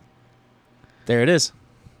 There it is.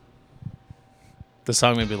 The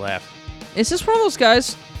song made me laugh. Is this one of those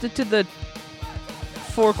guys that did the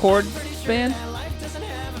 4-chord band?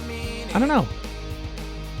 I don't know.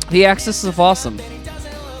 The Axis of Awesome.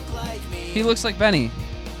 He looks like Benny.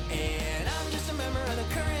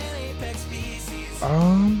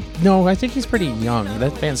 No, I think he's pretty young.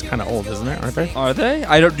 That band's kind of old, isn't it? Aren't they? Are they?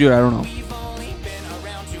 I don't know.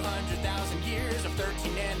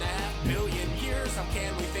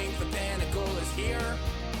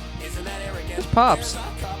 It's Pops.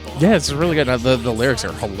 Yeah, it's really good. The lyrics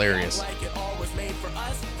are hilarious.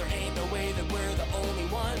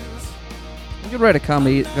 You could write a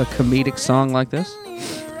comedic song like this.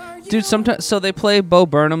 Dude, sometimes so they play Bo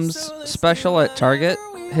Burnham's special at Target,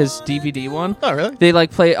 his DVD one. Oh, really? They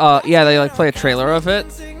like play they play a trailer of it.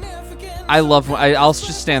 I'll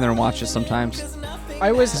just stand there and watch it sometimes.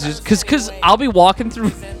 I was just cuz I'll be walking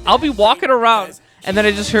around and then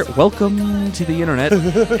I just hear "Welcome to the internet." And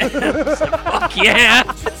I'm just like, fuck yeah.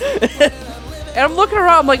 And I'm looking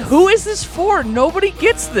around, I'm like, who is this for? Nobody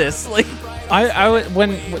gets this. Like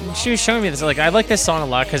when she was showing me this, like I like this song a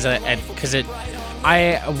lot because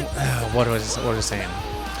what was I saying?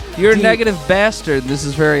 You're a negative bastard. This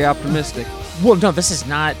is very optimistic. Well, no, this is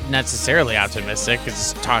not necessarily optimistic.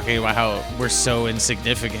 It's talking about how we're so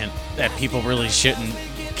insignificant that people really shouldn't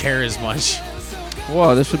care as much.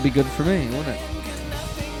 Whoa, this would be good for me, wouldn't it?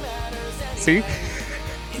 See?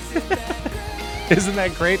 Isn't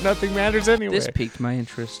that great? Nothing matters anyway. This piqued my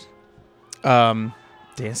interest.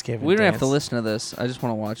 Dance Gavin. We don't have to listen to this. I just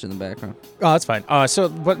want to watch it in the background. Oh, that's fine.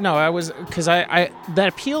 But no, I was because I that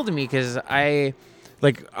appealed to me because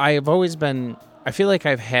I've always been. I feel like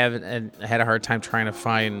I've had a hard time trying to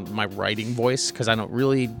find my writing voice because I don't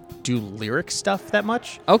really do lyric stuff that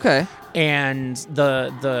much. Okay. And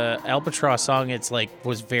the Albatross song, it's like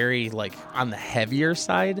was very like on the heavier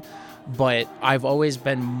side, but I've always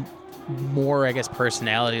been more, I guess,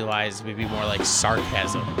 personality wise, maybe more like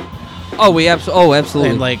sarcasm.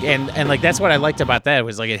 Absolutely. And that's what I liked about that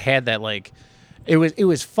was like it had that like. It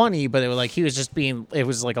was funny, but it was like he was just being. It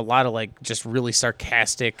was like a lot of like just really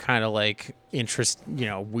sarcastic, kind of like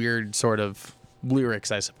weird sort of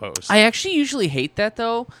lyrics, I suppose. I actually usually hate that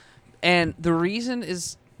though, and the reason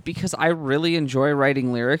is because I really enjoy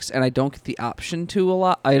writing lyrics, and I don't get the option to a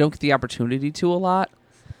lot. I don't get the opportunity to a lot,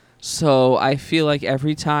 so I feel like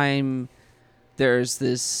every time there's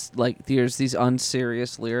these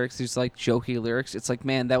unserious lyrics, these like jokey lyrics, it's like,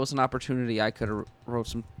 man, that was an opportunity I could have wrote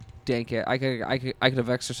some. Dank it. I could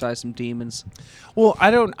have exercised some demons. Well,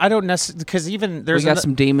 I don't necessarily because even we got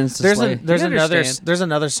some demons to slay. There's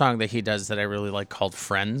another song that he does that I really like called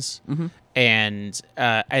Friends, and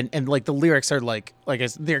like the lyrics are like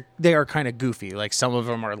they are kind of goofy. Like some of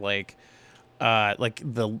them are like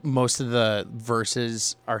the most of the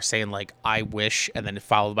verses are saying like I wish and then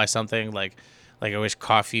followed by something like I wish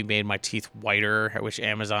coffee made my teeth whiter. I wish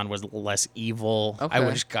Amazon was less evil. Okay. I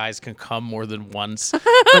wish guys can come more than once.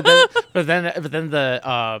 but then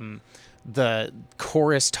the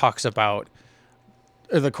chorus talks about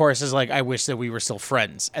the chorus is like, I wish that we were still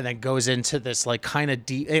friends, and then goes into this like kind of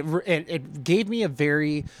deep. It gave me a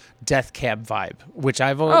very Death Cab vibe, which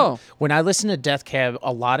when I listen to Death Cab,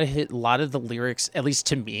 a lot of the lyrics, at least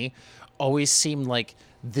to me, always seem like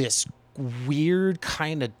this weird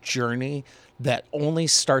kind of journey that only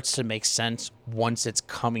starts to make sense once it's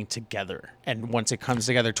coming together, and once it comes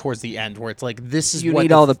together towards the end, where it's like, this is You what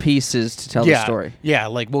need all the pieces to tell the story. Yeah,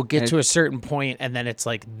 like we'll get to a certain point, and then it's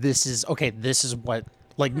like, this is what,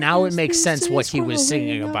 like, now it makes sense what he was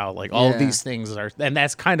singing about. Like, all of these things are, and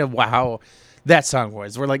that's kind of how that song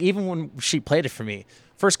was. Where, like, even when she played it for me,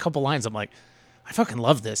 first couple lines, I'm like, I fucking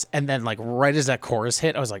love this. And then, like, right as that chorus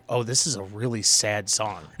hit, I was like, oh, this is a really sad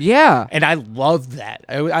song. Yeah. And I loved that.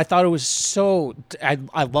 I thought it was so,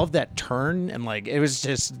 I love that turn, and, like, it was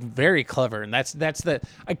just very clever. And that's the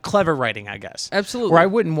clever writing, I guess. Absolutely. Where I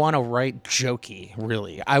wouldn't want to write jokey,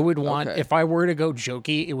 really. I would want, Okay. if I were to go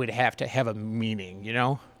jokey, it would have to have a meaning, you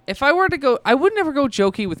know? If I were to go, I would never go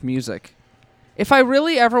jokey with music. If I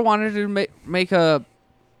really ever wanted to make a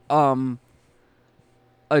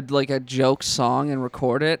joke song and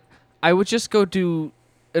record it, I would just go do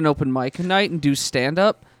an open mic night and do stand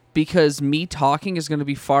up, because me talking is going to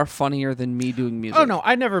be far funnier than me doing music. Oh no,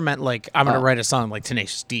 I never meant like I'm gonna write a song like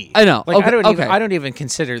Tenacious D. I know. Like Okay, I don't even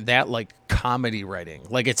consider that like comedy writing.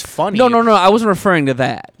 Like, it's funny. No. I wasn't referring to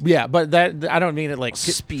that Yeah, but that I don't mean it like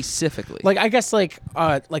specifically. like, I guess like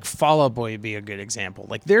Fall Out Boy would be a good example.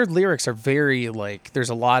 Like, their lyrics are very like, there's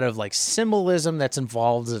a lot of like symbolism that's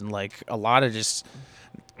involved, and like a lot of just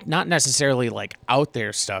not necessarily like out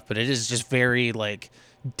there stuff, but it is just very like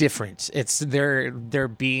different. It's they're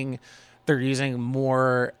using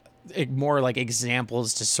more like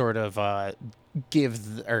examples to sort of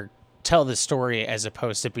give or tell the story, as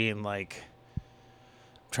opposed to being like, I'm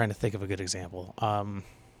trying to think of a good example. Oh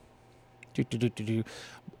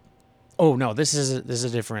no, this is a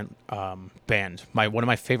different band. One of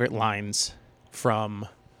my favorite lines from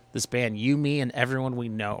this band, You, Me, and Everyone We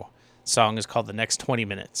Know. Song is called The Next 20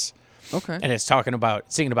 Minutes. Okay. And it's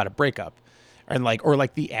singing about a breakup, and like, or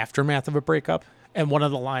like the aftermath of a breakup. And one of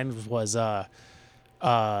the lines was oh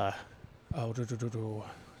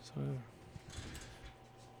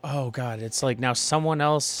god, it's like, now someone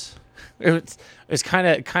else. It's kind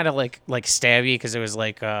of like stabby, because it was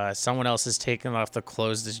like, someone else is taking off the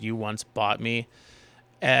clothes that you once bought me,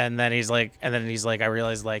 and then he's like, I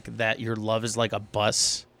realized like that your love is like a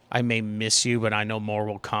bus. I may miss you, but I know more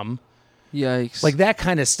will come. Yikes. Like, that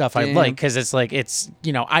kind of stuff I Damn. like, because it's like, it's,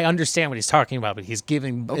 you know, I understand what he's talking about, but he's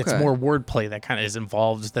giving, it's more wordplay that kind of is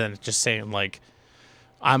involved than just saying like,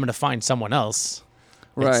 I'm going to find someone else.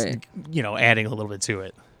 Right. It's, you know, adding a little bit to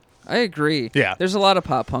it. I agree. Yeah. There's a lot of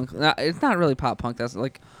pop punk. It's not really pop punk. That's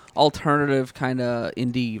like alternative kind of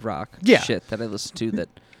indie rock shit that I listen to that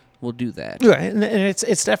will do that. Yeah, and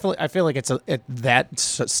it's definitely, I feel like that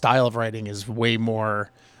style of writing is way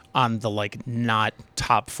more on the like not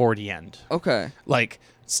top 40 end. Okay. Like,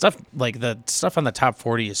 stuff like the stuff on the top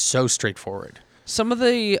 40 is so straightforward. Some of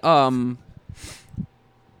the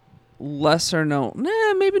lesser known,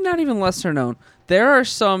 maybe not even lesser known. There are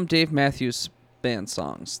some Dave Matthews Band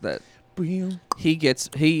songs that he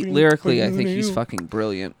lyrically, I think he's fucking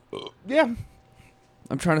brilliant. Yeah.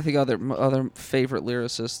 I'm trying to think of other favorite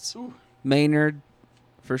lyricists. Maynard,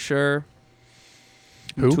 for sure.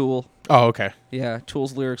 Who? Tool. Oh, okay. Yeah,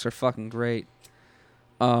 Tool's lyrics are fucking great.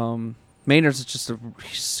 Maynard's just a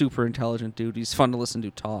super intelligent dude. He's fun to listen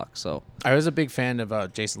to talk. So I was a big fan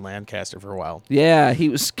of Jason Lancaster for a while. yeah, he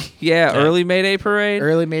was. Yeah, early Mayday Parade.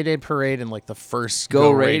 Early Mayday Parade and like the first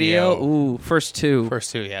Go Radio. Ooh, first two.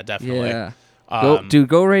 First two, yeah, definitely. Yeah.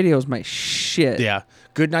 Go Radio is my shit. Yeah.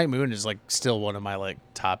 Goodnight Moon is like still one of my like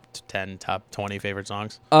top 10, top 20 favorite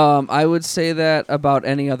songs. I would say that about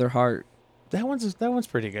Any Other Heart. That one's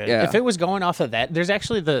pretty good. Yeah. If it was going off of that, there's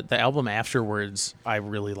actually the album afterwards I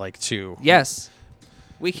really like too. Yes.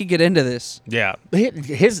 We could get into this. Yeah.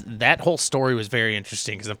 That whole story was very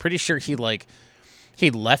interesting, because I'm pretty sure he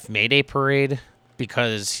left Mayday Parade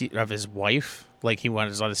because of his wife. Like, he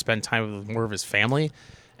wanted to spend time with more of his family,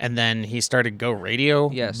 and then he started Go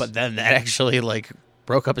Radio. Yes. But then that actually like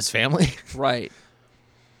broke up his family. Right.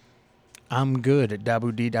 I'm good at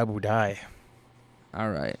Dabu Dee Dabu Die. All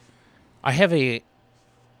right. I have a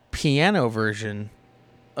piano version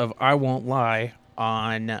of I Won't Lie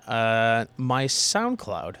on my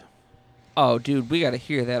SoundCloud. Oh, dude, we got to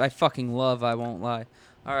hear that. I fucking love I Won't Lie.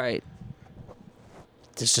 All right.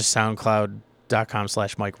 It's just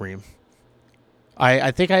soundcloud.com/Mike Ream.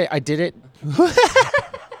 I think I did it.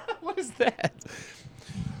 What is that?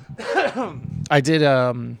 I did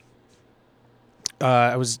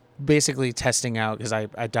I was basically testing out because I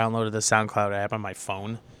downloaded the SoundCloud app on my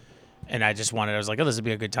phone, and I was like, oh, this would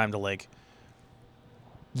be a good time to like,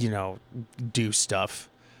 do stuff.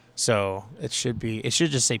 So it should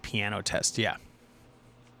just say piano test. Yeah.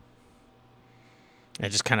 I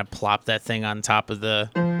just kind of plopped that thing on top of the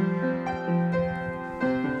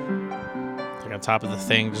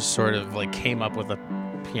thing, just sort of like came up with a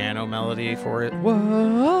piano melody for it.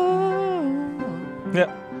 Whoa.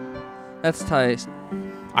 Yeah. That's tight.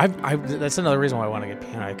 That's another reason why I want to get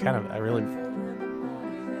piano. I really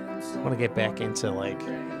want to get back into like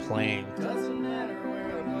playing.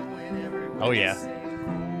 Oh yeah.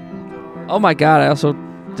 Oh my God! I also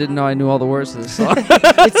didn't know I knew all the words to this song.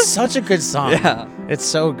 It's such a good song. Yeah. It's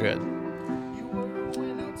so good.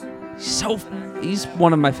 He's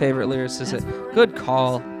one of my favorite lyricists. Good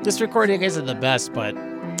call. This recording isn't the best, but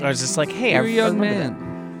I was just like, hey, You're a young remember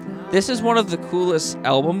man. This is one of the coolest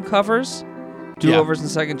album covers, do-overs and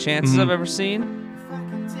second chances I've ever seen.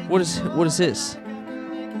 What is this?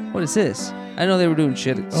 What is this? I know they were doing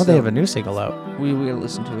shit. Oh, they have a new single out. We gotta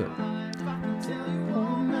listen to it.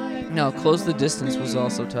 No, Close the Distance was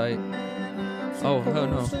also tight. Oh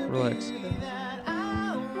no, relax.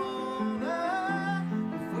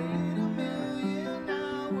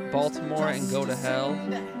 Baltimore and Go to Hell.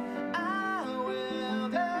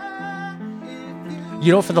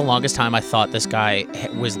 For the longest time, I thought this guy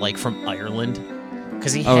was like from Ireland,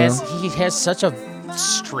 because he has such a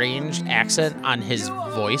strange accent on his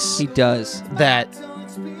voice. He does. That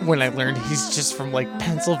when I learned he's just from like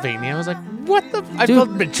Pennsylvania, I was like, what the? I Dude,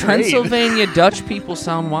 felt betrayed. Pennsylvania Dutch people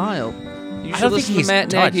sound wild. You should listen to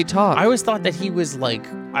Matt Nagy talk. I always thought that he was like,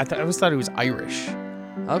 I always thought he was Irish.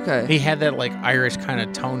 Okay. He had that like Irish kind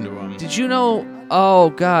of tone to him. Did you know? Oh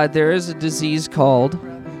God, there is a disease called.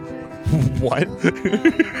 What?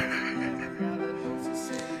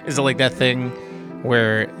 Is it like that thing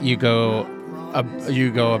where you go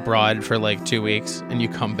abroad for like 2 weeks and you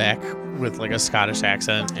come back with like a Scottish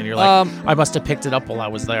accent and you're like, I must have picked it up while I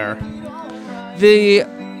was there.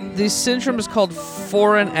 The syndrome is called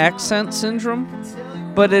foreign accent syndrome,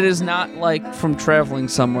 but it is not like from traveling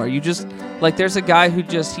somewhere. You just like there's a guy who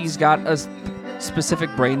he's got a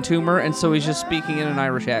specific brain tumor, and so he's just speaking in an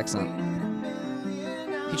Irish accent.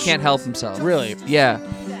 He can't help himself. Really? Yeah.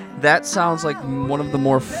 That sounds like one of the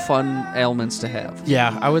more fun ailments to have.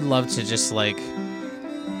 Yeah, I would love to just like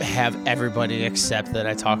have everybody accept that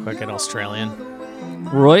I talk like an Australian.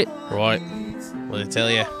 Right? Right. What I tell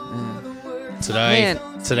you? Today,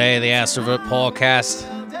 the Astrovert podcast,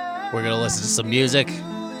 we're gonna listen to some music.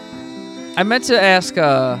 I meant to ask.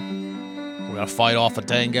 We're gonna fight off a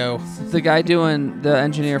tango. The guy doing the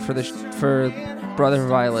engineer for Brother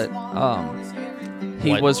Violet.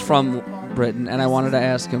 He was from Britain, and I wanted to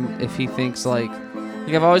ask him if he thinks like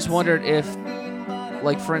I've always wondered if,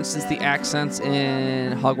 like for instance, the accents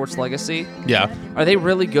in Hogwarts Legacy. Yeah. Are they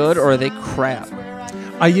really good or are they crap?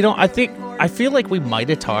 I feel like we might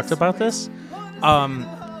have talked about this.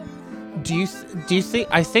 Do you think?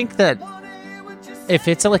 I think that if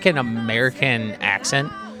it's like an American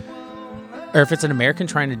accent, or if it's an American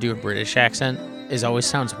trying to do a British accent, it always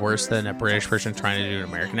sounds worse than a British person trying to do an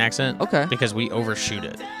American accent. Okay. Because we overshoot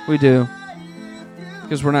it. We do.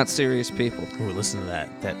 Because we're not serious people. Ooh, listen to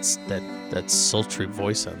that sultry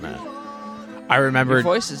voice on that. I remember. Your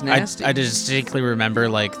voice is nasty. I distinctly remember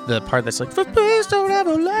like the part that's like, please don't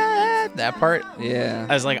ever let that part. Yeah.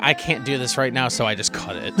 I was like, I can't do this right now, so I just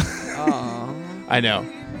cut it. Aww. I know.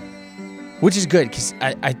 Which is good, because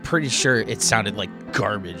I'm pretty sure it sounded like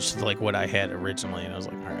garbage, like what I had originally, and I was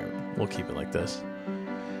like, all right, we'll keep it like this.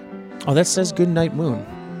 Oh, that says Good Night Moon.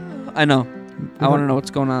 I know. I want to know what's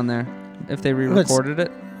going on there. If they re-recorded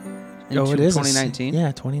it in it is 2019.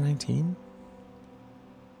 Yeah, 2019.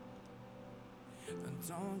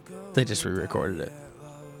 They just re-recorded it.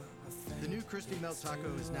 The new Crispy Melt Taco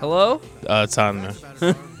is now Hello? It's on.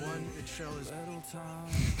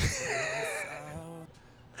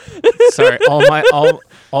 Sorry,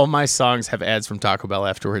 all my songs have ads from Taco Bell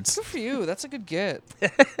afterwards. Good for you. That's a good get.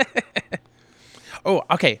 Oh,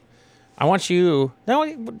 okay. I want you. No,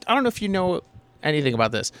 I don't know if you know anything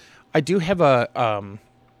about this. I do have a.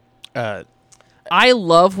 I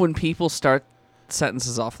love when people start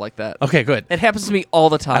sentences off like that. Okay, good. It happens to me all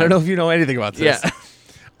the time. I don't know if you know anything about this. Yeah.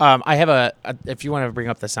 I have a. If you want to bring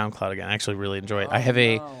up the SoundCloud again, I actually really enjoy it. I have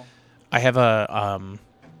a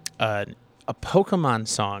Pokemon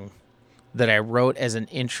song that I wrote as an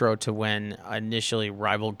intro to when initially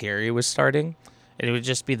Rival Gary was starting, and it would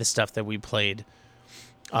just be the stuff that we played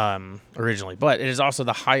originally. But it is also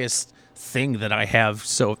the highest thing that I have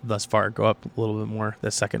so thus far. Go up a little bit more.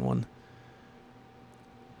 The second one.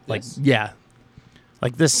 Like This? yeah.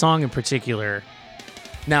 Like this song in particular.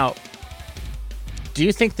 Now, do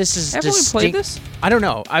you think this is Haven't we played this? I don't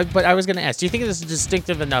know. But I was gonna ask. Do you think this is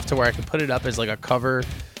distinctive enough to where I could put it up as like a cover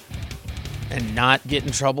and not get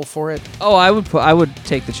in trouble for it? Oh, I would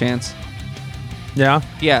take the chance. Yeah.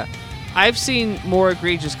 Yeah. I've seen more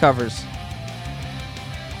egregious covers.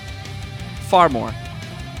 Far more.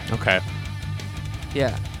 Okay.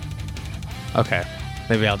 Yeah. Okay.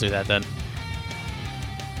 Maybe I'll do that then.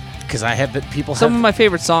 Because I have people. Some of my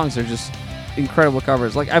favorite songs are just incredible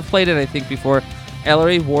covers. Like I've played it, I think before.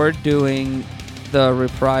 Ellery Ward doing the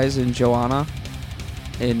reprise in Joanna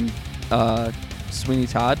in Sweeney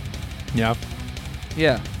Todd. Yeah.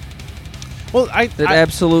 Yeah. Well, that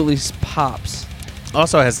absolutely pops.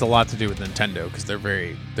 Also has a lot to do with Nintendo because they're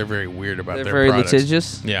very weird about They're their very products.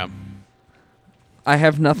 litigious. Yeah. I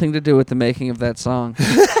have nothing to do with the making of that song.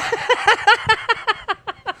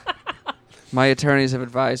 My attorneys have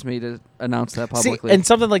advised me to announce that publicly. See, and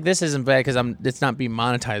something like this isn't bad because it's not being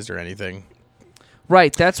monetized or anything.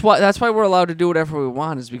 Right. That's why we're allowed to do whatever we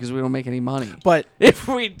want, is because we don't make any money. But if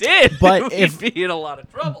we did, but we'd be in a lot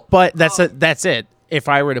of trouble. But that's it. If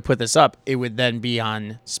I were to put this up, it would then be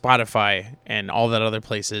on Spotify and all that other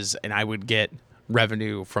places, and I would get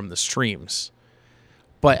revenue from the streams.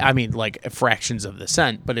 But I mean, like fractions of the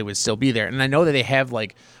cent, but it would still be there. And I know that they have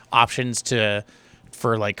like options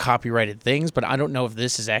for like copyrighted things, but I don't know if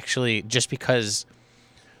this is actually just because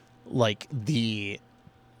like the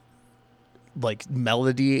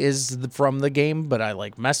melody is from the game, but I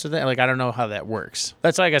like mess with it. Like I don't know how that works.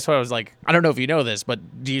 That's why I guess what I was like. I don't know if you know this,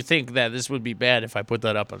 but do you think that this would be bad if I put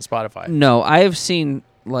that up on Spotify? No, I have seen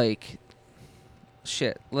like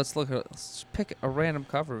shit. Let's pick a random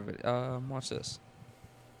cover of it. Watch this.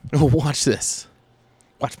 Watch this.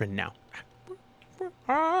 Watch me now.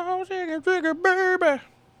 Oh, baby.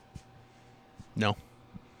 No.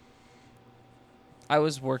 I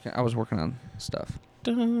was working on stuff.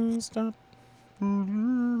 Don't stop.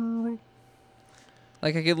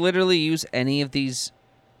 Like I could literally use any of these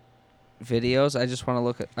videos. I just want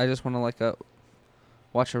to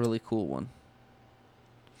watch a really cool one.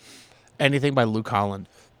 Anything by Luke Holland.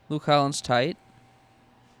 Luke Holland's tight.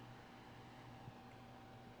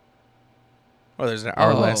 Oh, there's an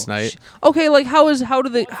hour last night. Okay, like how are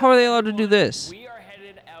they allowed to do this? We are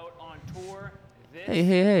headed out on tour this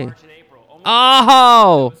Hey. March and April. Only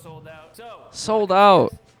Oh! sold out. So, Sold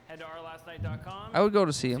out. head to ourlastnight.com. I would go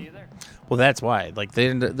to see See you him. there. Well, that's why. Like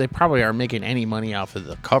they probably aren't making any money off of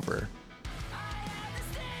the cover.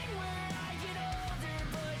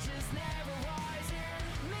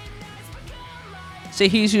 See,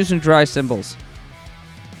 he's using dry cymbals.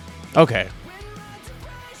 Okay.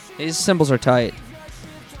 His cymbals are tight.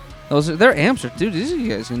 Their amps are, dude. These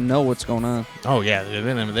guys know what's going on. Oh yeah, they've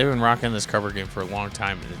been rocking this cover game for a long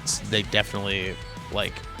time, and they definitely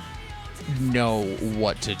like know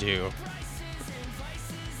what to do.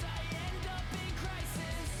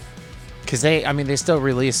 Because they still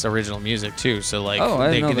release original music too. So like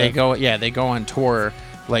they go on tour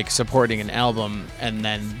like supporting an album and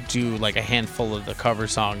then do like a handful of the cover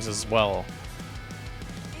songs as well.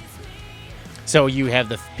 So you have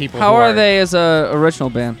the people. How are they as a original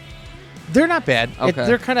band? They're not bad. Okay.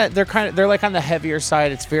 They're like on the heavier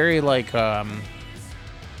side. It's very like I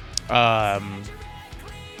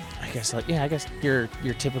guess your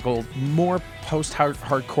typical more post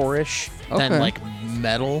hardcore-ish than like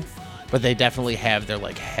metal, but they definitely have their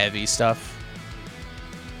like heavy stuff.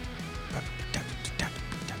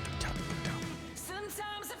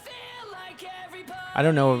 I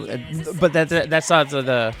don't know, but that's not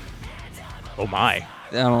the. Oh my!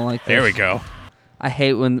 I don't like this. There we go. I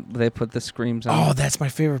hate when they put the screams on. Oh, that's my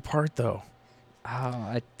favorite part, though.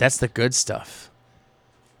 That's the good stuff.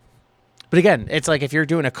 But again, it's like if you're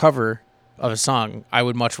doing a cover of a song, I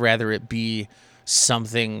would much rather it be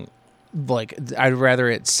something like I'd rather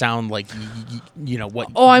it sound like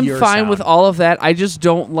what. Oh, I'm your fine sound. with all of that. I just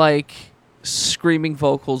don't like screaming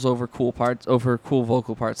vocals over cool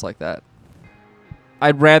vocal parts like that.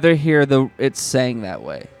 I'd rather hear it sang that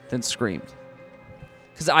way than screamed.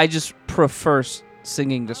 Because I just prefer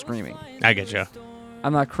singing to screaming. I get you.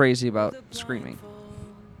 I'm not crazy about screaming.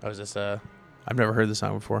 Oh, is this I've never heard this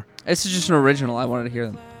song before. It's just an original. I wanted to hear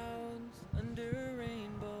them.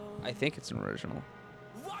 I think it's an original.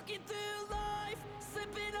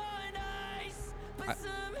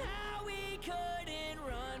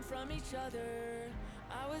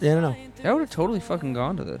 Yeah, I don't know. I would have totally fucking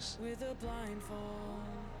gone to this.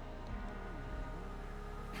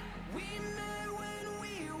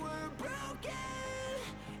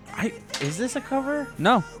 Is this a cover?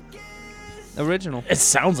 No. Original. It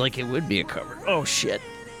sounds like it would be a cover. Oh shit.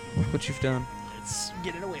 What you've done.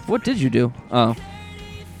 Get it away from What did you do? Oh.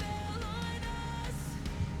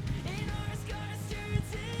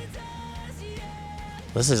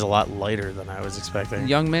 This is a lot lighter than I was expecting.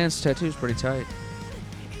 Young man's tattoo is pretty tight.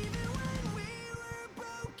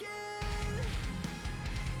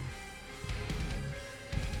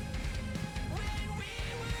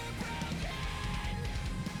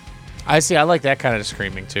 I see. I like that kind of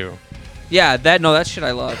screaming too. Yeah, that shit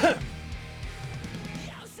I love.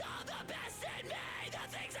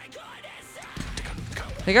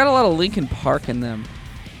 They got a lot of Linkin Park in them.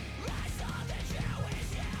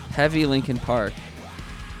 Heavy Linkin Park.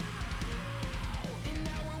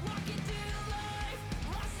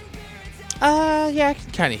 Yeah, I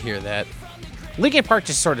can kind of hear that. Linkin Park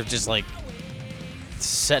just sort of just like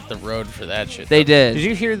set the road for that shit. They did. Did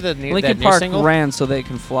you hear the new, Linkin that new Park single? ran so they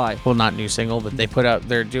can fly. Well, not new single, but they put out.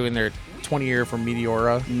 They're doing their 20-year for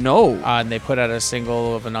Meteora. No. And they put out a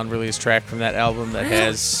single of an unreleased track from that album that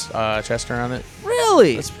has Chester on it.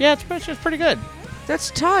 Really? It's pretty good.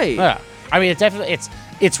 That's tight. Yeah, I mean,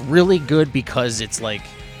 it's really good because it's like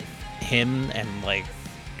him and like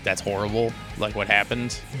that's horrible, like what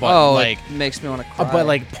happened. But like it makes me want to cry. but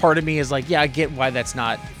like part of me is like, yeah, I get why that's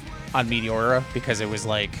not on Meteora because it was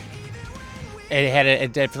like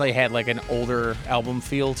it definitely had like an older album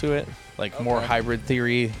feel to it, like more Hybrid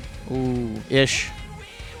Theory ish.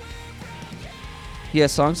 Yeah,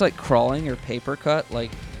 songs like Crawling or Paper Cut,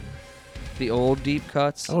 like the old deep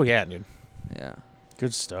cuts. Oh yeah, dude. Yeah.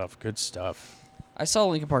 Good stuff. Good stuff. I saw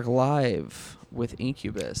Linkin Park live with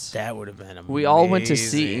Incubus. That would have been amazing. We all went to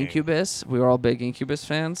see Incubus. We were all big Incubus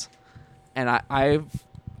fans. And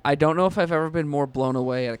I don't know if I've ever been more blown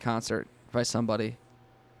away at a concert by somebody.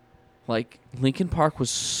 Like, Linkin Park was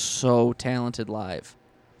so talented live.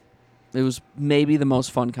 It was maybe the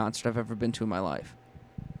most fun concert I've ever been to in my life.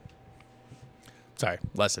 Sorry,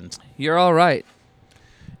 lessons. You're all right.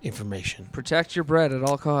 Information. Protect your bread at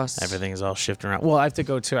all costs. Everything is all shifting around. Well, I have to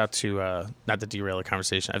go out to not to derail the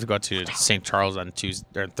conversation. I have to go out to St. Charles on Tuesday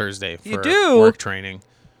or Thursday for You do? work training.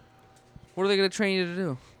 What are they going to train you to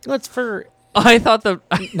do? That's for I thought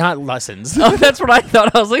not lessons. Oh, that's what I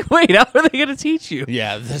thought. I was like, wait, how are they going to teach you?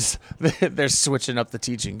 Yeah, they're switching up the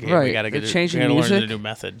teaching game. Right. We got to They're get changing we gotta music. learn a new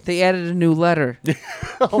method. They added a new letter.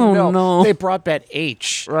 Oh no. They brought back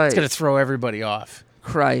H. Right. It's going to throw everybody off.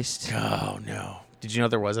 Christ. Oh no. Did you know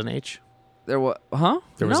there was an H? There was, huh?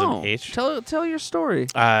 There was no. an H? Tell your story.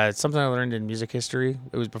 Something I learned in music history.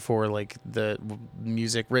 It was before like the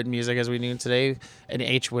written music as we knew today. An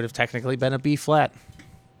H would have technically been a B flat.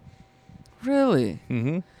 Really?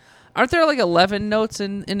 Mm-hmm. Aren't there like 11 notes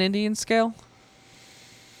in Indian scale?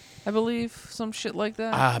 I believe some shit like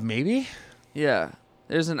that. Maybe. Yeah.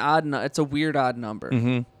 There's an odd. It's a weird odd number.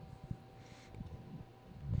 Mm-hmm.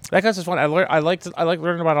 That kind of fun. I like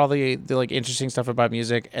learning about all the like interesting stuff about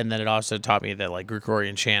music, and then it also taught me that like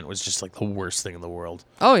Gregorian chant was just like the worst thing in the world.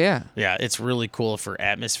 Oh yeah. Yeah, it's really cool for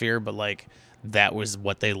atmosphere, but like that was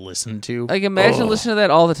what they listened to. Like imagine listening to that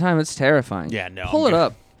all the time. It's terrifying. Yeah, no. Pull it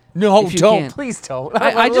up. No, if you don't. can. Please don't.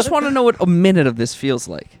 I just want to know what a minute of this feels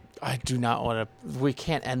like. I do not want to. We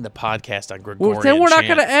can't end the podcast on Gregorian Well, then we're not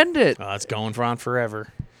chant. going to end it. It's going on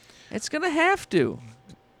forever. It's going to have to.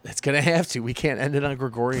 It's going to have to. We can't end it on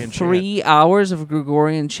Gregorian chant. 3 hours of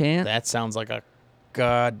Gregorian chant? That sounds like a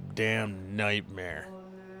goddamn nightmare.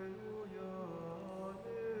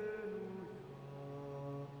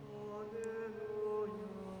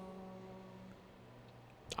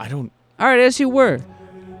 I don't... All right, as you were.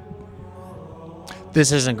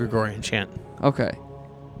 This isn't Gregorian chant. Okay.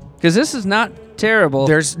 Because this is not terrible.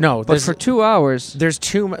 But for 2 hours. There's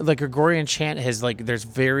too much... Like, Gregorian chant has, like... There's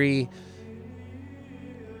very...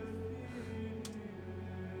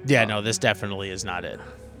 Yeah, no, this definitely is not it.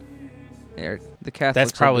 Here, the Catholics.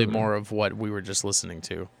 That's probably are doing it. more of what we were just listening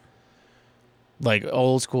to. Like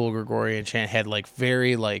old school Gregorian chant had like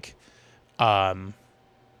very like What,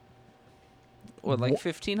 like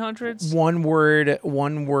 1500s?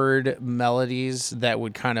 one word melodies that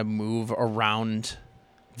would kind of move around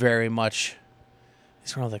very much.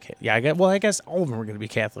 These were all the I guess all of them were going to be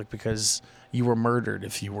Catholic because you were murdered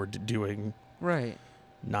if you were doing Right.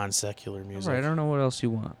 non-secular music. Right, I don't know what else you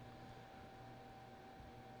want.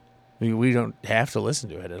 I mean, we don't have to listen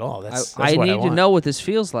to it at all. That's I what need I to want. know what this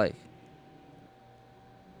feels like.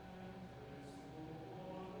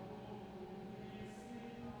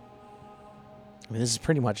 I mean, this is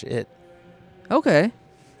pretty much it. Okay.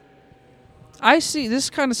 I see. This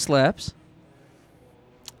kind of slaps.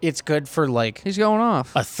 It's good for like He's going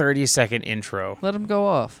off. a 30-second intro. Let him go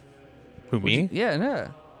off. Who, me? Yeah.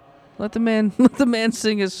 Let the man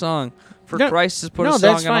sing his song for No, Christ has put a no, song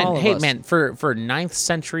that's in fine. all of Hey, us. man, for 9th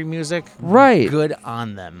century music, Right. good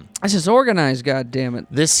on them. This is organized, God damn it.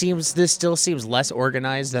 This still seems less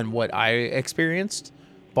organized than what I experienced,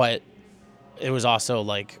 but it was also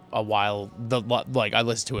like a while. Like I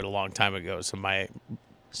listened to it a long time ago, so my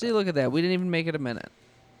See, look at that. We didn't even make it a minute.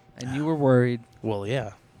 And you were worried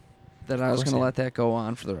yeah. that I was course going to I am. let that go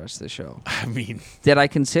on for the rest of the show. I mean, Did I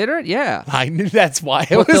consider it? Yeah. I knew that's why it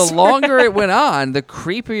But was. the longer it went on, the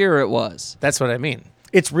creepier it was. That's what I mean.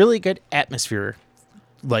 It's really good atmosphere,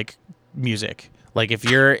 like music. Like if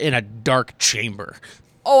you're in a dark chamber.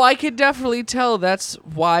 Oh, I could definitely tell that's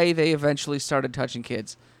why they eventually started touching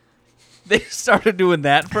kids. They started doing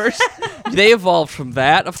that first. They evolved from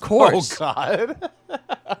that, of course. God.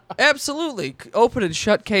 Absolutely. Open and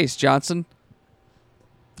shut case, Johnson.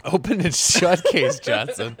 Open and shut case,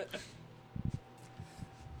 Johnson.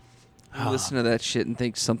 You listen to that shit and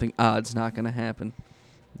think something odd's not going to happen.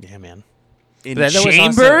 Yeah, man. In That was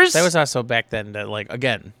chambers? that was also back then that, like,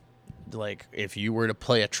 again, like if you were to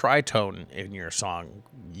play a tritone in your song,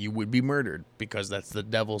 you would be murdered because that's the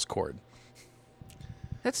devil's chord.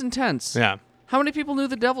 That's intense. Yeah. How many people knew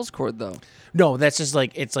the devil's chord, though? No, that's just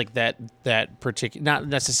like it's like that particular, not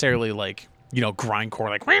necessarily like, you know, grindcore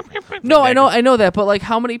like. No, I know that, but like,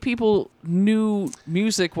 how many people knew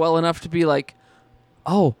music well enough to be like,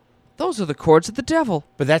 oh, those are the chords of the devil?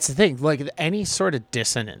 But that's the thing, like any sort of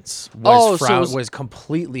dissonance Oh, was so it was- was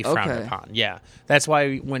completely frowned Okay. upon. Yeah, that's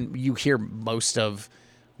why when you hear most of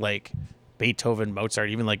like Beethoven, Mozart,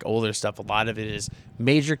 even like older stuff, a lot of it is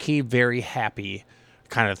major key, very happy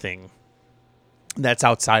kind of thing. That's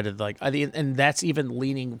outside of like, and that's even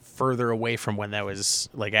leaning further away from when that was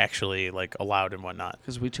like actually like allowed and whatnot.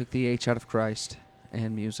 Because we took the H out of Christ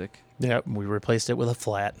and music. Yeah, we replaced it with a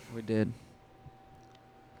flat. We did.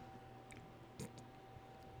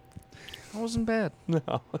 That wasn't bad. No,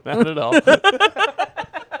 not at all.